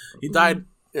 He died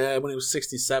when he was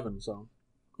 67. So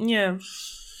Yeah.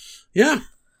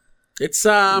 It's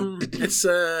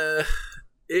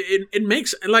it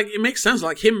makes sense,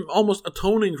 like him almost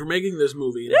atoning for making this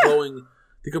movie and going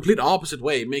the complete opposite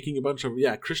way, making a bunch of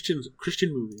Christian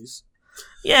movies.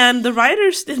 Yeah, and the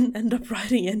writers didn't end up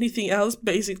writing anything else,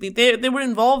 basically. They were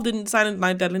involved in Silent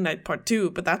Night, Deadly Night Part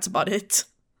 2, but that's about it.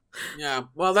 Yeah,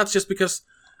 well, that's just because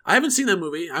I haven't seen that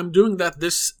movie. I'm doing that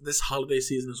this holiday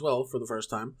season as well for the first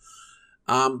time.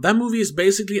 That movie is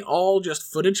basically all just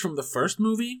footage from the first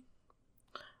movie.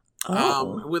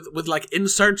 With like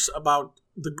inserts about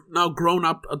the now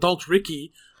grown-up adult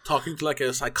Ricky talking to like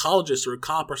a psychologist or a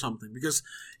cop or something, because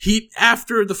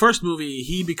after the first movie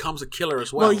he becomes a killer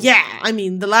as well. Well, yeah, I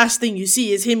mean, the last thing you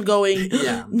see is him going,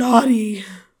 naughty,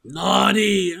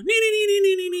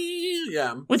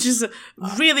 yeah, which is a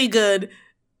really good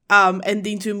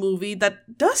ending to a movie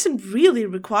that doesn't really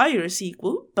require a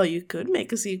sequel, but you could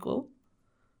make a sequel.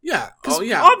 Yeah.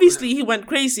 Obviously he went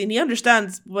crazy and he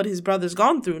understands what his brother's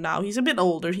gone through now. He's a bit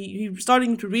older. He's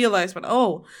starting to realize,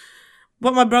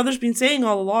 what my brother's been saying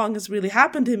all along has really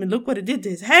happened to him, and look what it did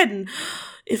to his head. And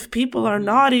if people are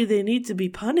naughty, they need to be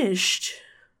punished.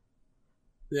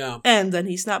 Yeah. And then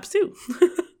he snaps too.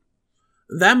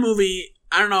 That movie,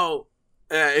 I don't know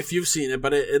if you've seen it,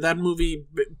 but that movie,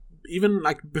 even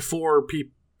like before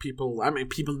people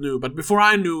knew, but before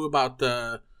I knew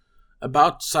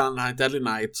about Silent Night, Deadly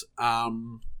Night,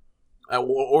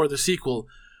 or the sequel,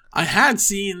 I had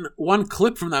seen one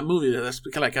clip from that movie that's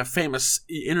like a famous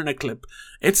internet clip.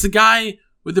 It's the guy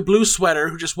with the blue sweater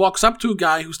who just walks up to a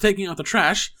guy who's taking out the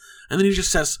trash, and then he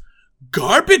just says,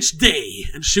 "Garbage day,"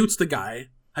 and shoots the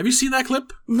guy. Have you seen that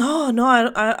clip? No,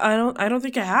 I don't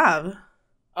think I have.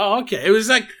 Oh, okay.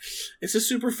 It's a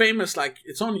super famous, like,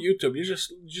 it's on YouTube. You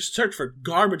just search for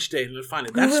 "Garbage Day" and you'll find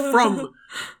it. That's from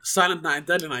Silent Night,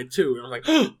 Deadly Night 2. And I was like,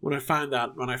 when I found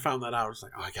that out, I was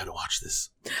like, oh, I gotta watch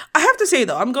this. I have to say,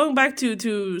 though, I'm going back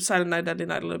to Silent Night, Deadly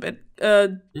Night a little bit.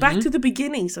 Back to the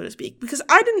beginning, so to speak. Because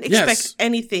I didn't expect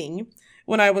anything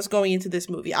when I was going into this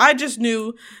movie. I just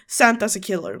knew Santa's a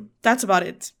killer. That's about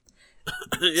it.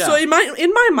 Yeah. So in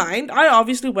my mind, I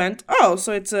obviously went,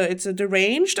 so it's a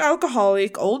deranged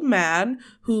alcoholic old man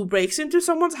who breaks into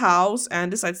someone's house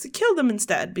and decides to kill them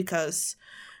instead because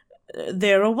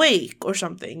they're awake or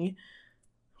something.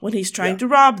 when he's trying to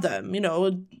rob them,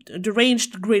 a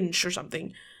deranged Grinch or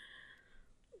something.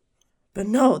 But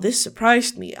no, this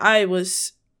surprised me. I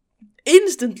was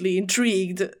instantly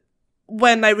intrigued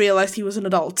when I realized he was an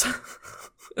adult.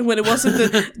 When it wasn't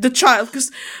the child. Because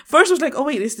first I was like, oh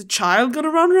wait, is the child gonna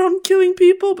run around killing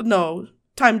people? But no,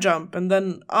 time jump. And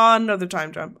then another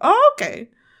time jump. Oh, okay.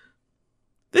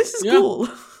 This is cool.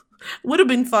 Would have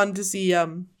been fun to see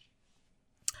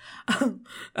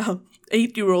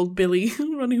 8-year-old Billy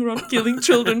running around killing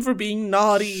children for being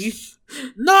naughty.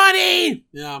 Naughty!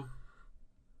 Yeah.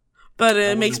 But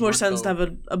it makes more sense to have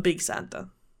a big Santa.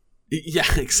 Yeah,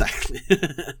 exactly.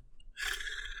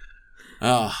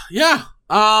 Yeah.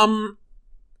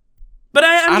 But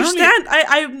I understand.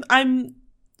 I'm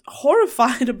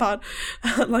horrified about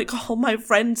like all my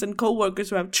friends and coworkers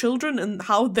who have children and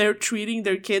how they're treating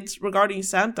their kids regarding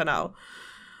Santa now.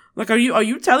 Like, are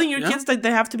you telling your kids that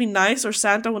they have to be nice or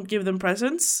Santa won't give them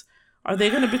presents? Are they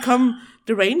going to become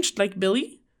deranged like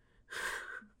Billy?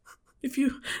 If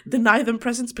you deny them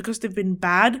presents because they've been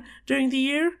bad during the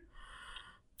year?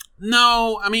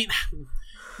 No, I mean,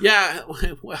 yeah.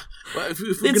 Well, if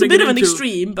it's a bit of an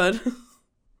extreme, but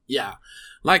yeah,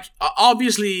 like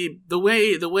obviously the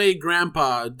way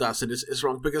Grandpa does it is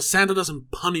wrong because Santa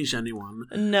doesn't punish anyone.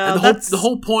 No, and the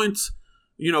whole point,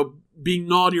 being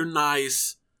naughty or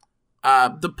nice.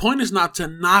 The point is not to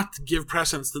not give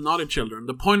presents to naughty children.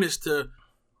 The point is to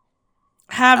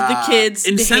have the kids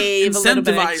behave a little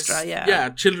bit extra. Yeah,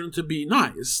 children to be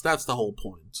nice. That's the whole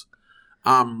point.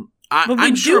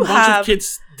 I'm sure a bunch of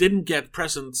kids didn't get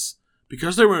presents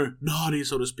because they were naughty,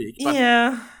 so to speak. But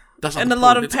that's not and the a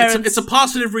lot point. of parents. It's a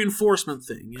positive reinforcement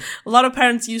thing. A lot of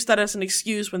parents use that as an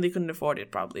excuse when they couldn't afford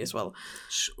it, probably as well.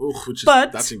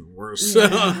 That's even worse.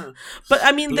 Yeah. But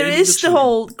I mean, there is the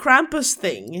whole Krampus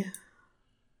thing.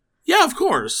 Yeah, of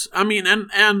course. I mean,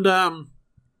 and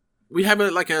we have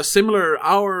a similar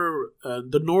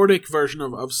the Nordic version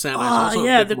of Santa. Is also a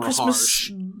bit the more Christmas.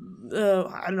 harsh.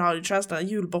 I don't know how you translate that.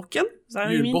 Julbocken? Is that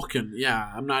what you mean? Julbocken, yeah.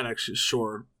 I'm not actually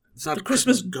sure. It's not the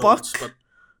Christmas buck, but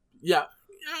yeah,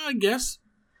 I guess.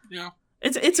 Yeah.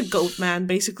 It's a goat man,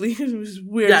 basically. It was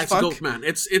weird. Yeah, as it's fuck. a goat man.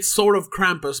 It's sort of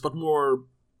Krampus, but more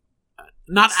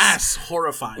not as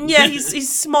horrifying. Yeah,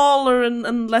 he's smaller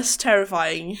and less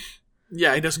terrifying.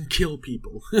 Yeah, he doesn't kill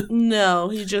people. No,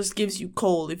 he just gives you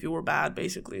coal if you were bad,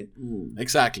 basically.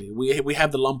 Exactly. We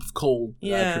have the lump of coal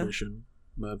tradition,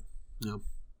 but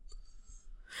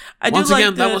once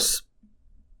again, that was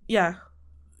yeah.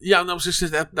 Yeah, that was just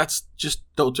that's just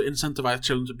to incentivize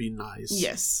children to be nice.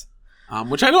 Yes.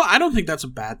 Which I don't think that's a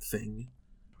bad thing.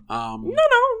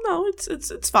 No,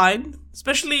 it's fine.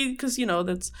 Especially because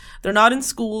they're not in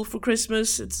school for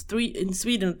Christmas. It's in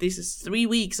Sweden at least. It's 3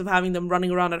 weeks of having them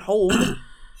running around at home.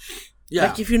 Yeah.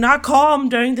 Like if you're not calm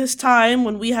during this time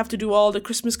when we have to do all the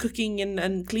Christmas cooking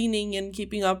and cleaning and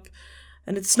keeping up,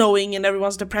 and it's snowing and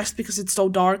everyone's depressed because it's so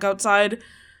dark outside,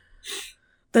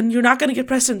 then you're not gonna get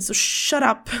presents. So shut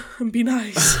up and be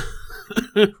nice.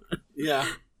 Yeah.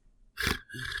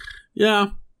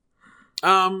 Yeah.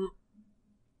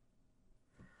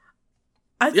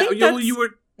 I think you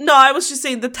were. No, I was just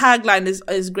saying the tagline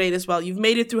is great as well. You've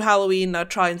made it through Halloween, now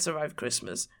try and survive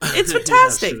Christmas. It's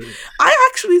fantastic. Yeah, sure. I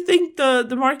actually think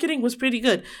the marketing was pretty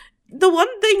good. The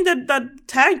one thing that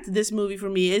tanked this movie for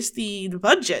me is the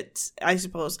budget, I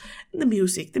suppose. And the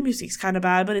music. The music's kind of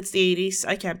bad, but it's the 80s.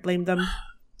 I can't blame them.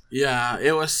 Yeah,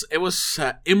 it was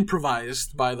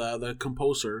improvised by the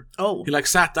composer. Oh, he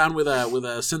sat down with a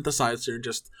synthesizer and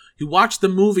he watched the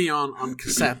movie on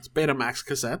cassette, Betamax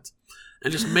cassette,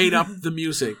 and just made up the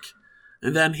music,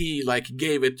 and then he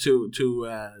gave it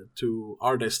to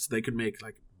artists. They could make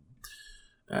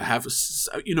have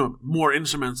more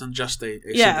instruments than just a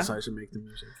synthesizer make the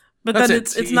music. But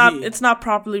That's then it's not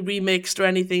properly remixed or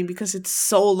anything because it's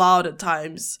so loud at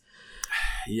times.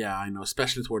 Yeah, I know,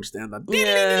 especially towards the end.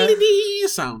 That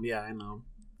sound. Yeah, I know.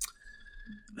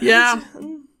 Yeah,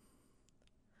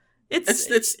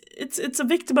 it's a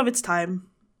victim of its time,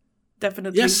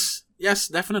 definitely. Yes,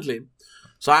 definitely.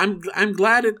 So I'm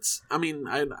glad it's. I mean,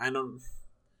 I don't know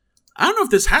if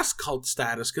this has cult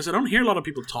status because I don't hear a lot of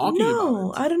people talking about it.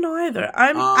 No, I don't know either.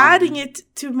 I'm adding it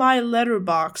to my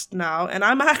Letterboxd now, and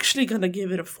I'm actually gonna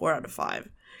give it a 4 out of 5.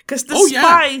 Because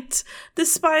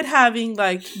despite having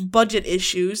budget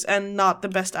issues and not the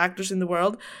best actors in the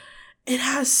world, it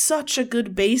has such a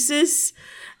good basis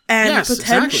and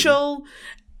potential,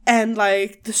 and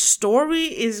the story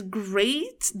is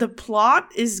great. The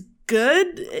plot is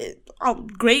good,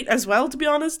 great as well. To be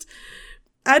honest,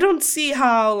 I don't see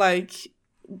how I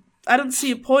don't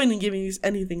see a point in giving these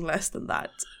anything less than that.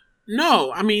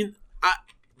 No, I mean,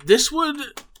 this would.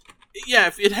 yeah,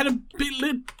 if it had a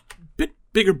bit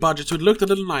bigger budget, so it looked a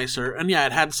little nicer, and yeah,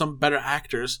 it had some better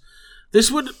actors,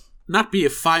 this would not be a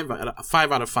 5 out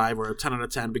of 5 or a 10 out of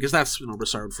 10, because that's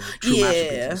reserved for true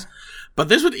masterpieces. But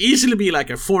this would easily be like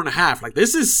a 4.5. Like,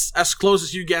 this is as close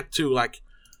as you get to like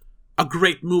a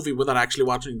great movie without actually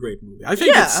watching a great movie. I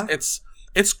think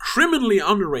it's criminally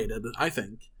underrated, I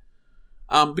think.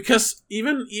 Because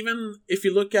even if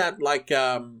you look at like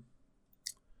the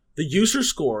user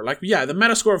score, like, yeah, the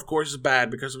Metascore of course is bad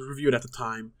because it was reviewed at the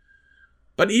time.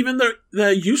 But even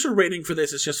the user rating for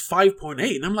this is just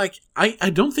 5.8. And I'm like, I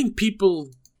don't think people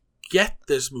get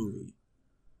this movie.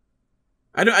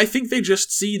 I think they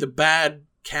just see the bad,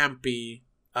 campy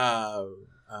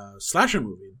slasher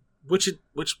movie, which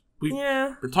we've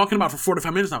been talking about for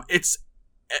 45 minutes now. It's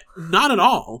not at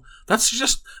all. That's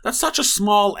such a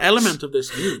small element of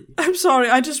this movie. I'm sorry,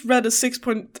 I just read a 6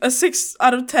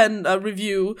 out of 10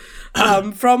 review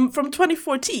from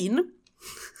 2014.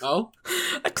 Oh?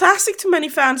 A classic to many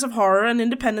fans of horror and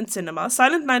independent cinema,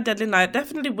 Silent Night, Deadly Night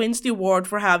definitely wins the award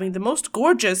for having the most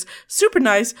gorgeous, super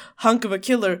nice hunk of a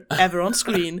killer ever on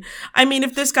screen. I mean,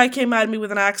 if this guy came at me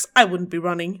with an axe, I wouldn't be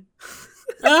running.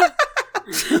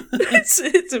 It's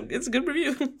a good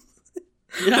review.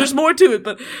 Yeah. There's more to it,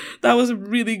 but that was a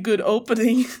really good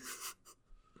opening.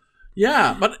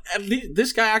 Yeah, but at least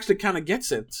this guy actually kind of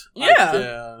gets it.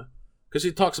 Yeah. Because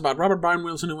he talks about Robert Brian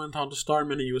Wilson, who went on to star in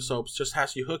many US soaps, just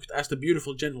has you hooked as the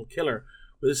beautiful, gentle killer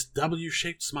with his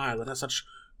W-shaped smile that has such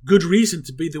good reason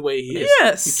to be the way he is.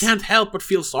 Yes. You can't help but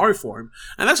feel sorry for him.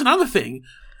 And that's another thing.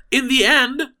 In the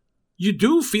end, you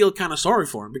do feel kind of sorry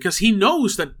for him because he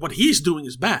knows that what he's doing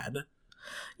is bad.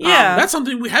 Yeah. That's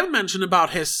something we haven't mentioned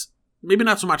about his, maybe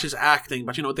not so much his acting,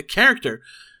 but, the character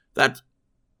that...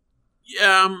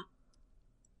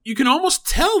 you can almost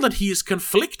tell that he is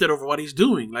conflicted over what he's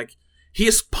doing. Like, he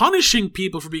is punishing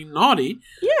people for being naughty,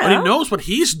 but he knows what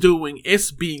he's doing is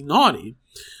being naughty.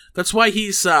 That's why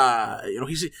he's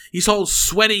all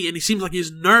sweaty and he seems like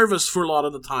he's nervous for a lot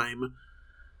of the time.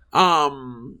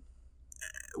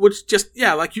 Which just,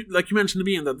 like you mentioned to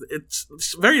me, that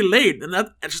it's very late, and that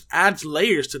just adds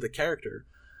layers to the character.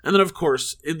 And then, of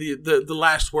course, in the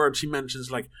last words he mentions,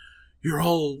 like, you're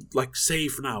all like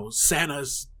safe now.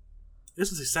 Santa's. He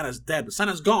doesn't say Santa's dead, but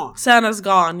Santa's gone. Santa's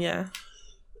gone, yeah.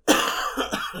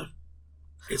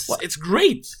 It's great. It's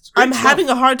great I'm stuff. having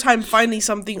a hard time finding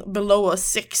something below a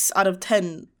 6 out of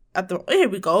 10 at the... Here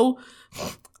we go.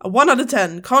 A 1 out of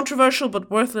 10. Controversial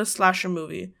but worthless slasher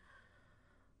movie.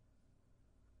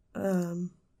 It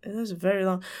is very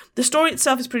long. The story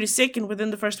itself is pretty sick, and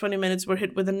within the first 20 minutes we're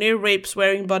hit with a near rape,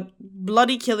 swearing, but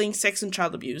bloody killing, sex, and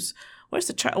child abuse. Where's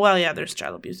the child? Well, yeah, there's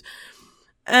child abuse.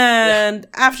 And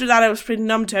after that I was pretty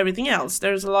numb to everything else.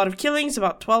 There's a lot of killings,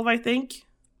 about 12 I think.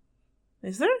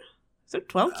 Is there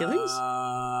 12 killings?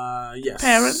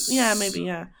 Yes. Yeah, maybe,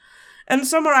 yeah. And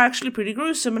some are actually pretty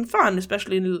gruesome and fun,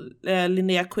 especially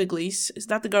Linnea Quigley's. Is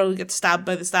that the girl who gets stabbed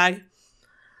by the stag?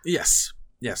 Yes.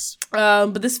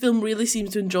 But this film really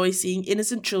seems to enjoy seeing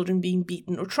innocent children being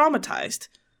beaten or traumatized.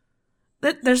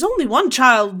 There's only one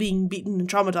child being beaten and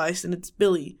traumatized, and it's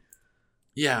Billy.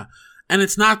 Yeah. And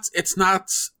it's not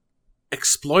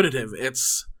exploitative.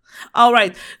 It's... All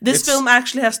right. This film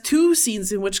actually has 2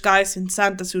 scenes in which guys in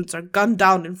Santa suits are gunned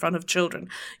down in front of children.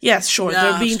 Yes, sure. Yeah,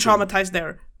 they're being traumatized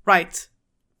there. Right.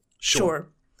 Sure.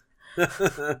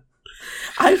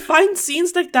 I find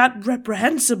scenes like that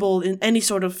reprehensible in any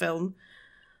sort of film.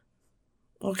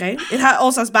 Okay. It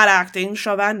also has bad acting.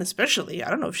 Chauvin especially. I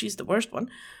don't know if she's the worst one.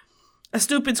 A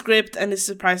stupid script, and is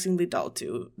surprisingly dull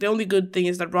too. The only good thing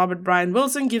is that Robert Brian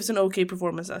Wilson gives an okay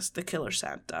performance as the killer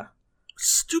Santa.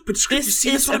 Stupid script. This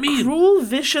is a cruel,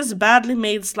 vicious, badly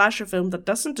made slasher film that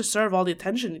doesn't deserve all the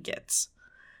attention it gets.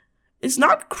 It's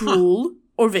not cruel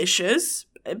or vicious.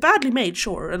 Badly made,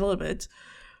 sure, a little bit.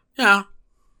 Yeah.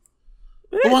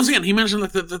 But once again, he mentioned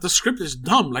like the script is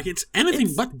dumb. Like, it's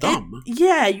anything but dumb.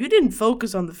 You didn't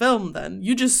focus on the film then.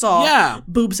 You just saw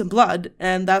boobs and blood,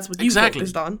 and that's what you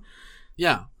focused on.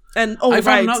 Yeah. And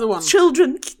another one.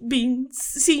 Children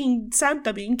seeing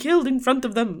Santa being killed in front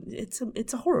of them.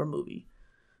 It's a horror movie.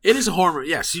 It is a horror movie.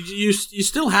 Yes, you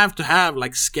still have to have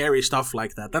like scary stuff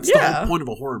like that. That's the whole point of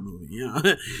a horror movie.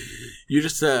 You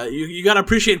just you gotta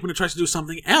appreciate when it tries to do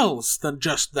something else than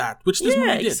just that, which this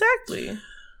movie did. Exactly.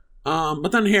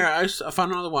 But then here I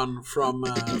found another one from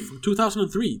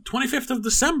 2003, 25th of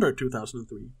December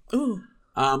 2003. Ooh.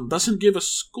 Doesn't give a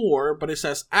score, but it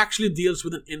says actually deals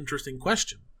with an interesting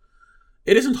question.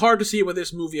 It isn't hard to see why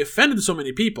this movie offended so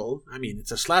many people. I mean,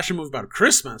 it's a slasher movie about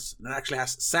Christmas that actually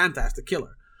has Santa as the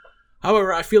killer.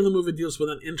 However, I feel the movie deals with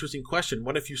an interesting question.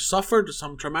 What if you suffered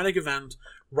some traumatic event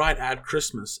right at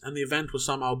Christmas, and the event was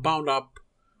somehow bound up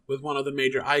with one of the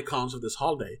major icons of this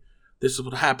holiday? This is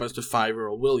what happens to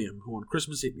 5-year-old William, who on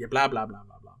Christmas Eve, blah, blah, blah,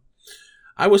 blah, blah.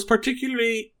 I was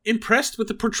particularly impressed with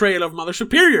the portrayal of Mother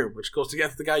Superior, which goes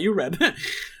against the guy you read.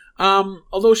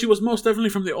 Although she was most definitely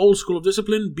from the old school of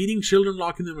discipline, beating children,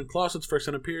 locking them in closets for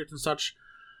extended periods and such,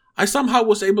 I somehow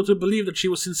was able to believe that she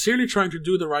was sincerely trying to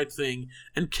do the right thing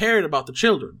and cared about the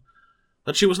children.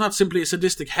 That she was not simply a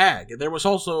sadistic hag. There was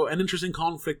also an interesting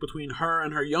conflict between her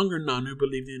and her younger nun who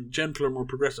believed in gentler, more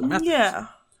progressive methods. Yeah.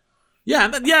 Yeah,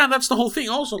 that's the whole thing.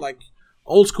 Also, like,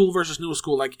 old school versus new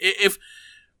school. Like, if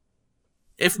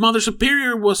Mother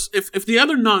Superior was, if the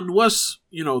other nun was,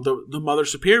 the Mother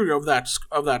Superior of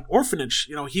that orphanage,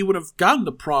 he would have gotten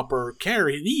the proper care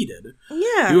he needed.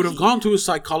 Yeah. He would have gone to a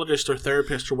psychologist or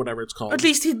therapist or whatever it's called. At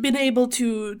least he'd been able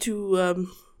to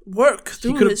work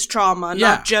through his trauma,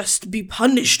 not just be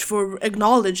punished for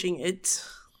acknowledging it.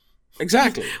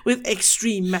 Exactly. With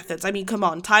extreme methods. I mean, come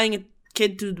on, tying a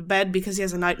kid to the bed because he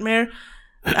has a nightmare?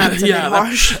 That's a bit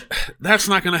harsh. That's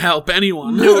not going to help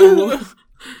anyone. No.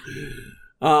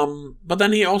 But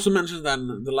then he also mentions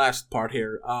then the last part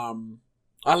here.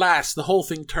 Alas, the whole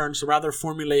thing turns rather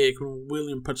formulaic when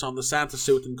William puts on the Santa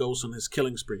suit and goes on his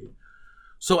killing spree.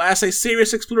 So as a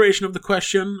serious exploration of the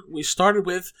question we started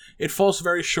with, it falls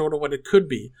very short of what it could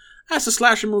be. As a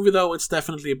slasher movie, though, it's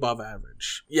definitely above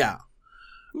average. Yeah.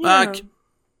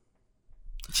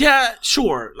 Yeah,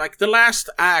 sure. Like, the last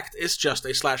act is just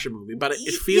a slasher movie, but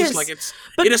it feels like it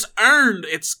has earned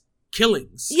its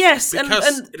killings. Yes, and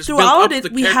throughout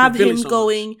it we have him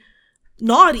going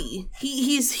naughty.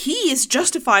 He is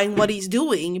justifying what he's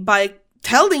doing by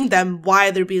telling them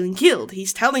why they're being killed.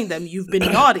 He's telling them, you've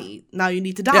been naughty, now you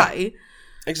need to die. Yeah,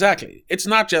 exactly. It's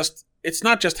not just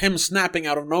him snapping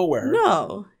out of nowhere.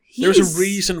 No. There's a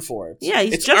reason for it. Yeah,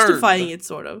 he's justifying it,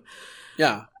 sort of.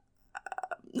 Yeah.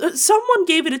 Someone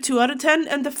gave it a 2 out of 10,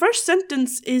 and the first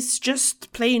sentence is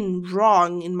just plain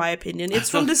wrong, in my opinion. It's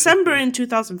from December in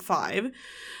 2005. Okay.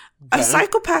 A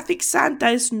psychopathic Santa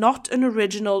is not an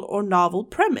original or novel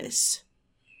premise,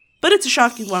 but it's a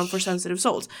shocking one for sensitive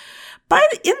souls.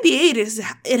 In the 80s,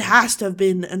 it has to have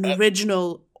been an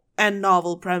original and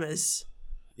novel premise.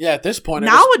 Yeah, at this point,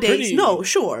 nowadays, no,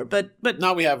 sure, but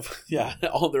now we have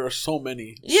there are so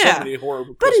many horror.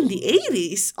 But in the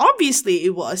 80s, obviously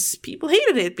it was. People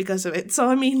hated it because of it. So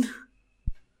I mean,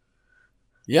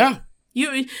 yeah,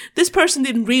 this person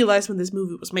didn't realize when this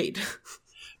movie was made.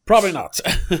 Probably not.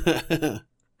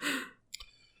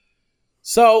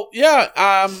 So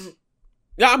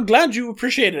I'm glad you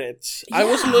appreciated it. Yeah. I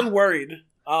was a little worried,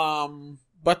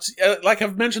 but like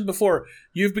I've mentioned before,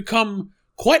 you've become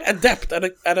quite adept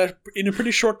in a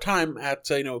pretty short time at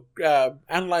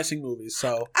analyzing movies.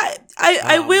 So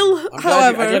I will. I'm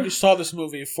however, glad you saw this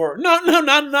movie for not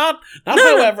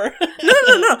however.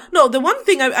 No. The one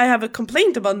thing I have a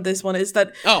complaint about this one is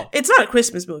that it's not a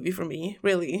Christmas movie for me.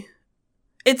 Really,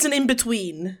 it's an in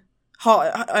between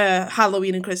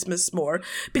Halloween and Christmas more,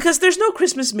 because there's no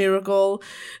Christmas miracle,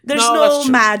 there's no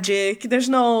magic, there's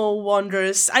no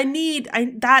wonders.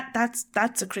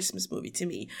 That's a Christmas movie to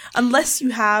me. Unless you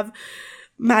have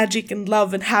magic and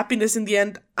love and happiness in the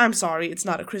end, I'm sorry, it's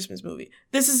not a Christmas movie.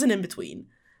 This is an in between.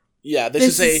 Yeah,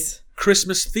 this is a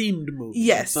Christmas themed movie.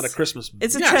 Yes, it's not a Christmas movie.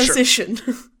 It's a transition.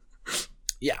 Sure.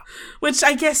 Yeah, which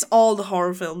I guess all the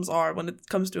horror films are when it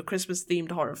comes to a Christmas themed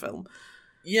horror film.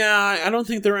 Yeah, I don't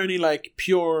think there are any, like,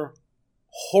 pure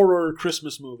horror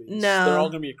Christmas movies. No. They're all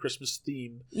going to be a Christmas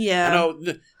theme. Yeah. I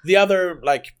know the other,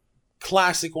 like,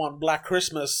 classic one, Black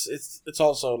Christmas, it's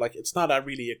also, like, it's not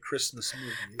really a Christmas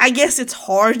movie. I guess it's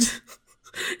hard.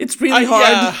 It's really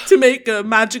hard to make a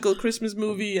magical Christmas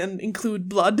movie and include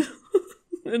blood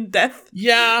and death.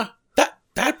 Yeah,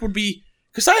 that would be...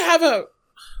 Because I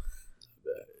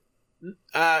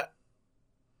have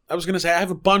I was going to say, I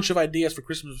have a bunch of ideas for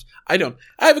Christmas movies. I don't.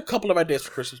 I have a couple of ideas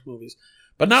for Christmas movies.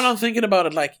 But now that I'm thinking about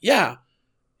it, like, yeah,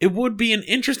 it would be an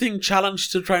interesting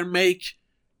challenge to try and make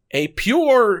a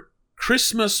pure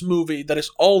Christmas movie that is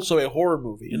also a horror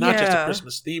movie, and not just a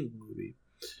Christmas-themed movie.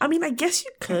 I mean, I guess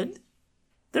you could.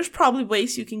 There's probably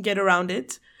ways you can get around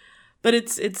it. But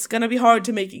it's going to be hard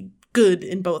to make it good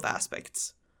in both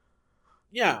aspects.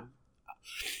 Yeah.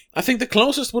 I think the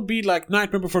closest would be, like,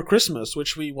 Nightmare Before Christmas,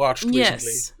 which we watched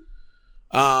recently. Yes.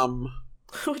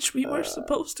 Which we were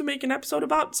supposed to make an episode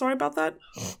about. Sorry about that.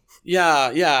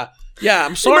 Yeah.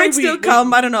 I'm sorry. It might still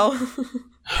come. I don't know.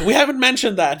 We haven't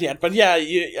mentioned that yet, but yeah,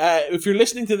 if you're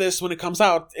listening to this when it comes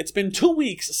out, it's been 2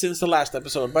 weeks since the last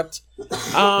episode. But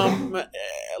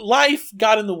life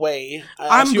got in the way.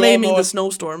 I'm blaming the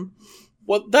snowstorm.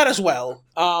 Well, that as well.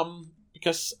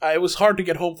 Because it was hard to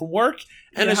get home from work.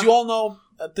 And as Yeah. you all know,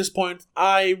 at this point,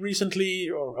 I recently,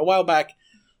 or a while back,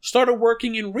 started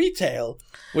working in retail.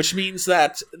 Which means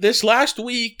that this last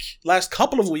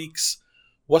couple of weeks,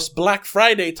 was Black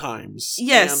Friday times.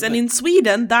 Yes, and in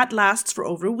Sweden, that lasts for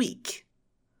over a week.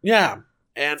 Yeah.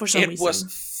 And For some it reason.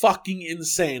 was fucking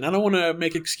insane. I don't want to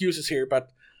make excuses here, but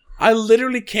I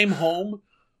literally came home,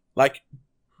 like,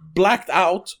 blacked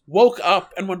out, woke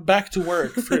up, and went back to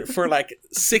work for like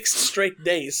 6 straight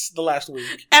days the last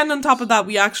week. And on top of that,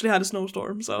 we actually had a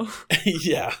snowstorm, so...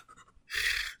 Yeah.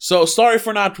 So sorry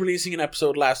for not releasing an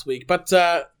episode last week, but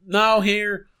now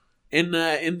here in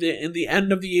the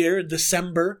end of the year,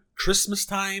 December, Christmas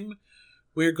time,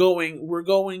 we're going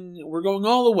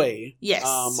all the way. Yes.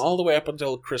 All the way up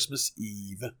until Christmas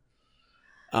Eve.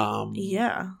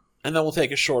 Yeah. And then we'll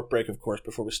take a short break, of course,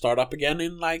 before we start up again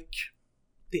in like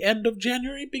the end of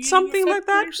January, beginning Something of like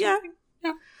that, February or something.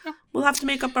 Yeah. We'll have to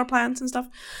make up our plans and stuff.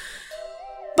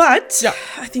 But Yeah.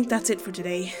 I think that's it for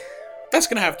today. That's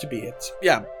gonna have to be it.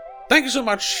 Yeah. Thank you so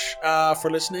much for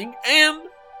listening. And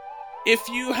if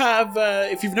you've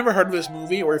never heard of this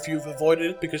movie, or if you've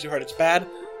avoided it because you heard it's bad,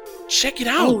 check it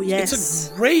out. Oh, yes. It's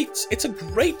a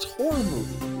great horror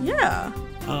movie. Yeah.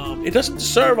 It doesn't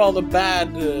deserve all the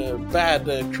bad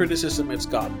criticism it's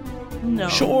got. No.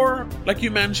 Sure, like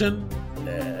you mentioned,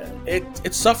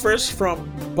 it suffers from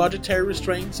budgetary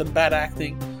restraints and bad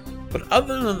acting, but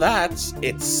other than that,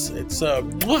 it's a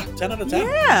 10 out of 10.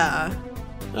 Yeah.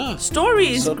 Yeah. Story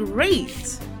is So-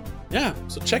 great. Yeah,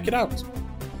 so check it out.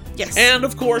 Yes. And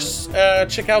of course,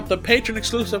 check out the Patreon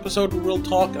exclusive episode where we'll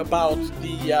talk about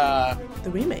the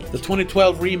remake. the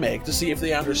 2012 remake to see if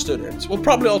they understood it. We'll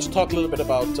probably also talk a little bit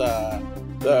about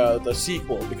the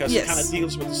sequel, because Yes. it kind of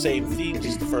deals with the same themes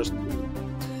as the first movie.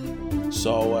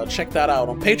 So check that out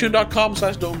on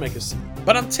patreon.com/don'tmakeascene.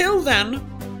 But until then,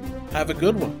 have a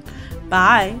good one.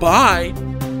 Bye. Bye!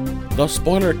 The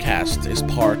Spoiler Cast is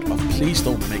part of Please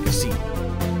Don't Make a Scene.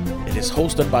 It is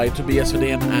hosted by Tobias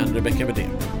Vedén and Rebecca Vedén.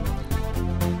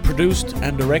 Produced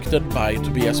and directed by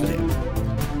Tobias Vedén.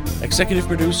 Executive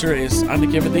producer is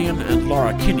Annika Vedén and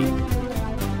Laura Kinney.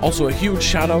 Also a huge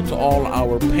shout out to all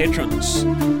our patrons.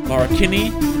 Laura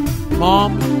Kinney,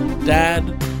 Mom, Dad,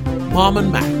 Mom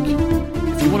and Mac.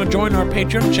 If you want to join our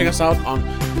Patreon, check us out on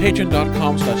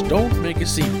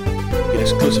patreon.com/don'tmakeascene. Get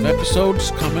exclusive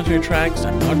episodes, commentary tracks,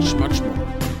 and much, much more.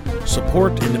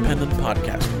 Support independent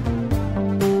podcasting.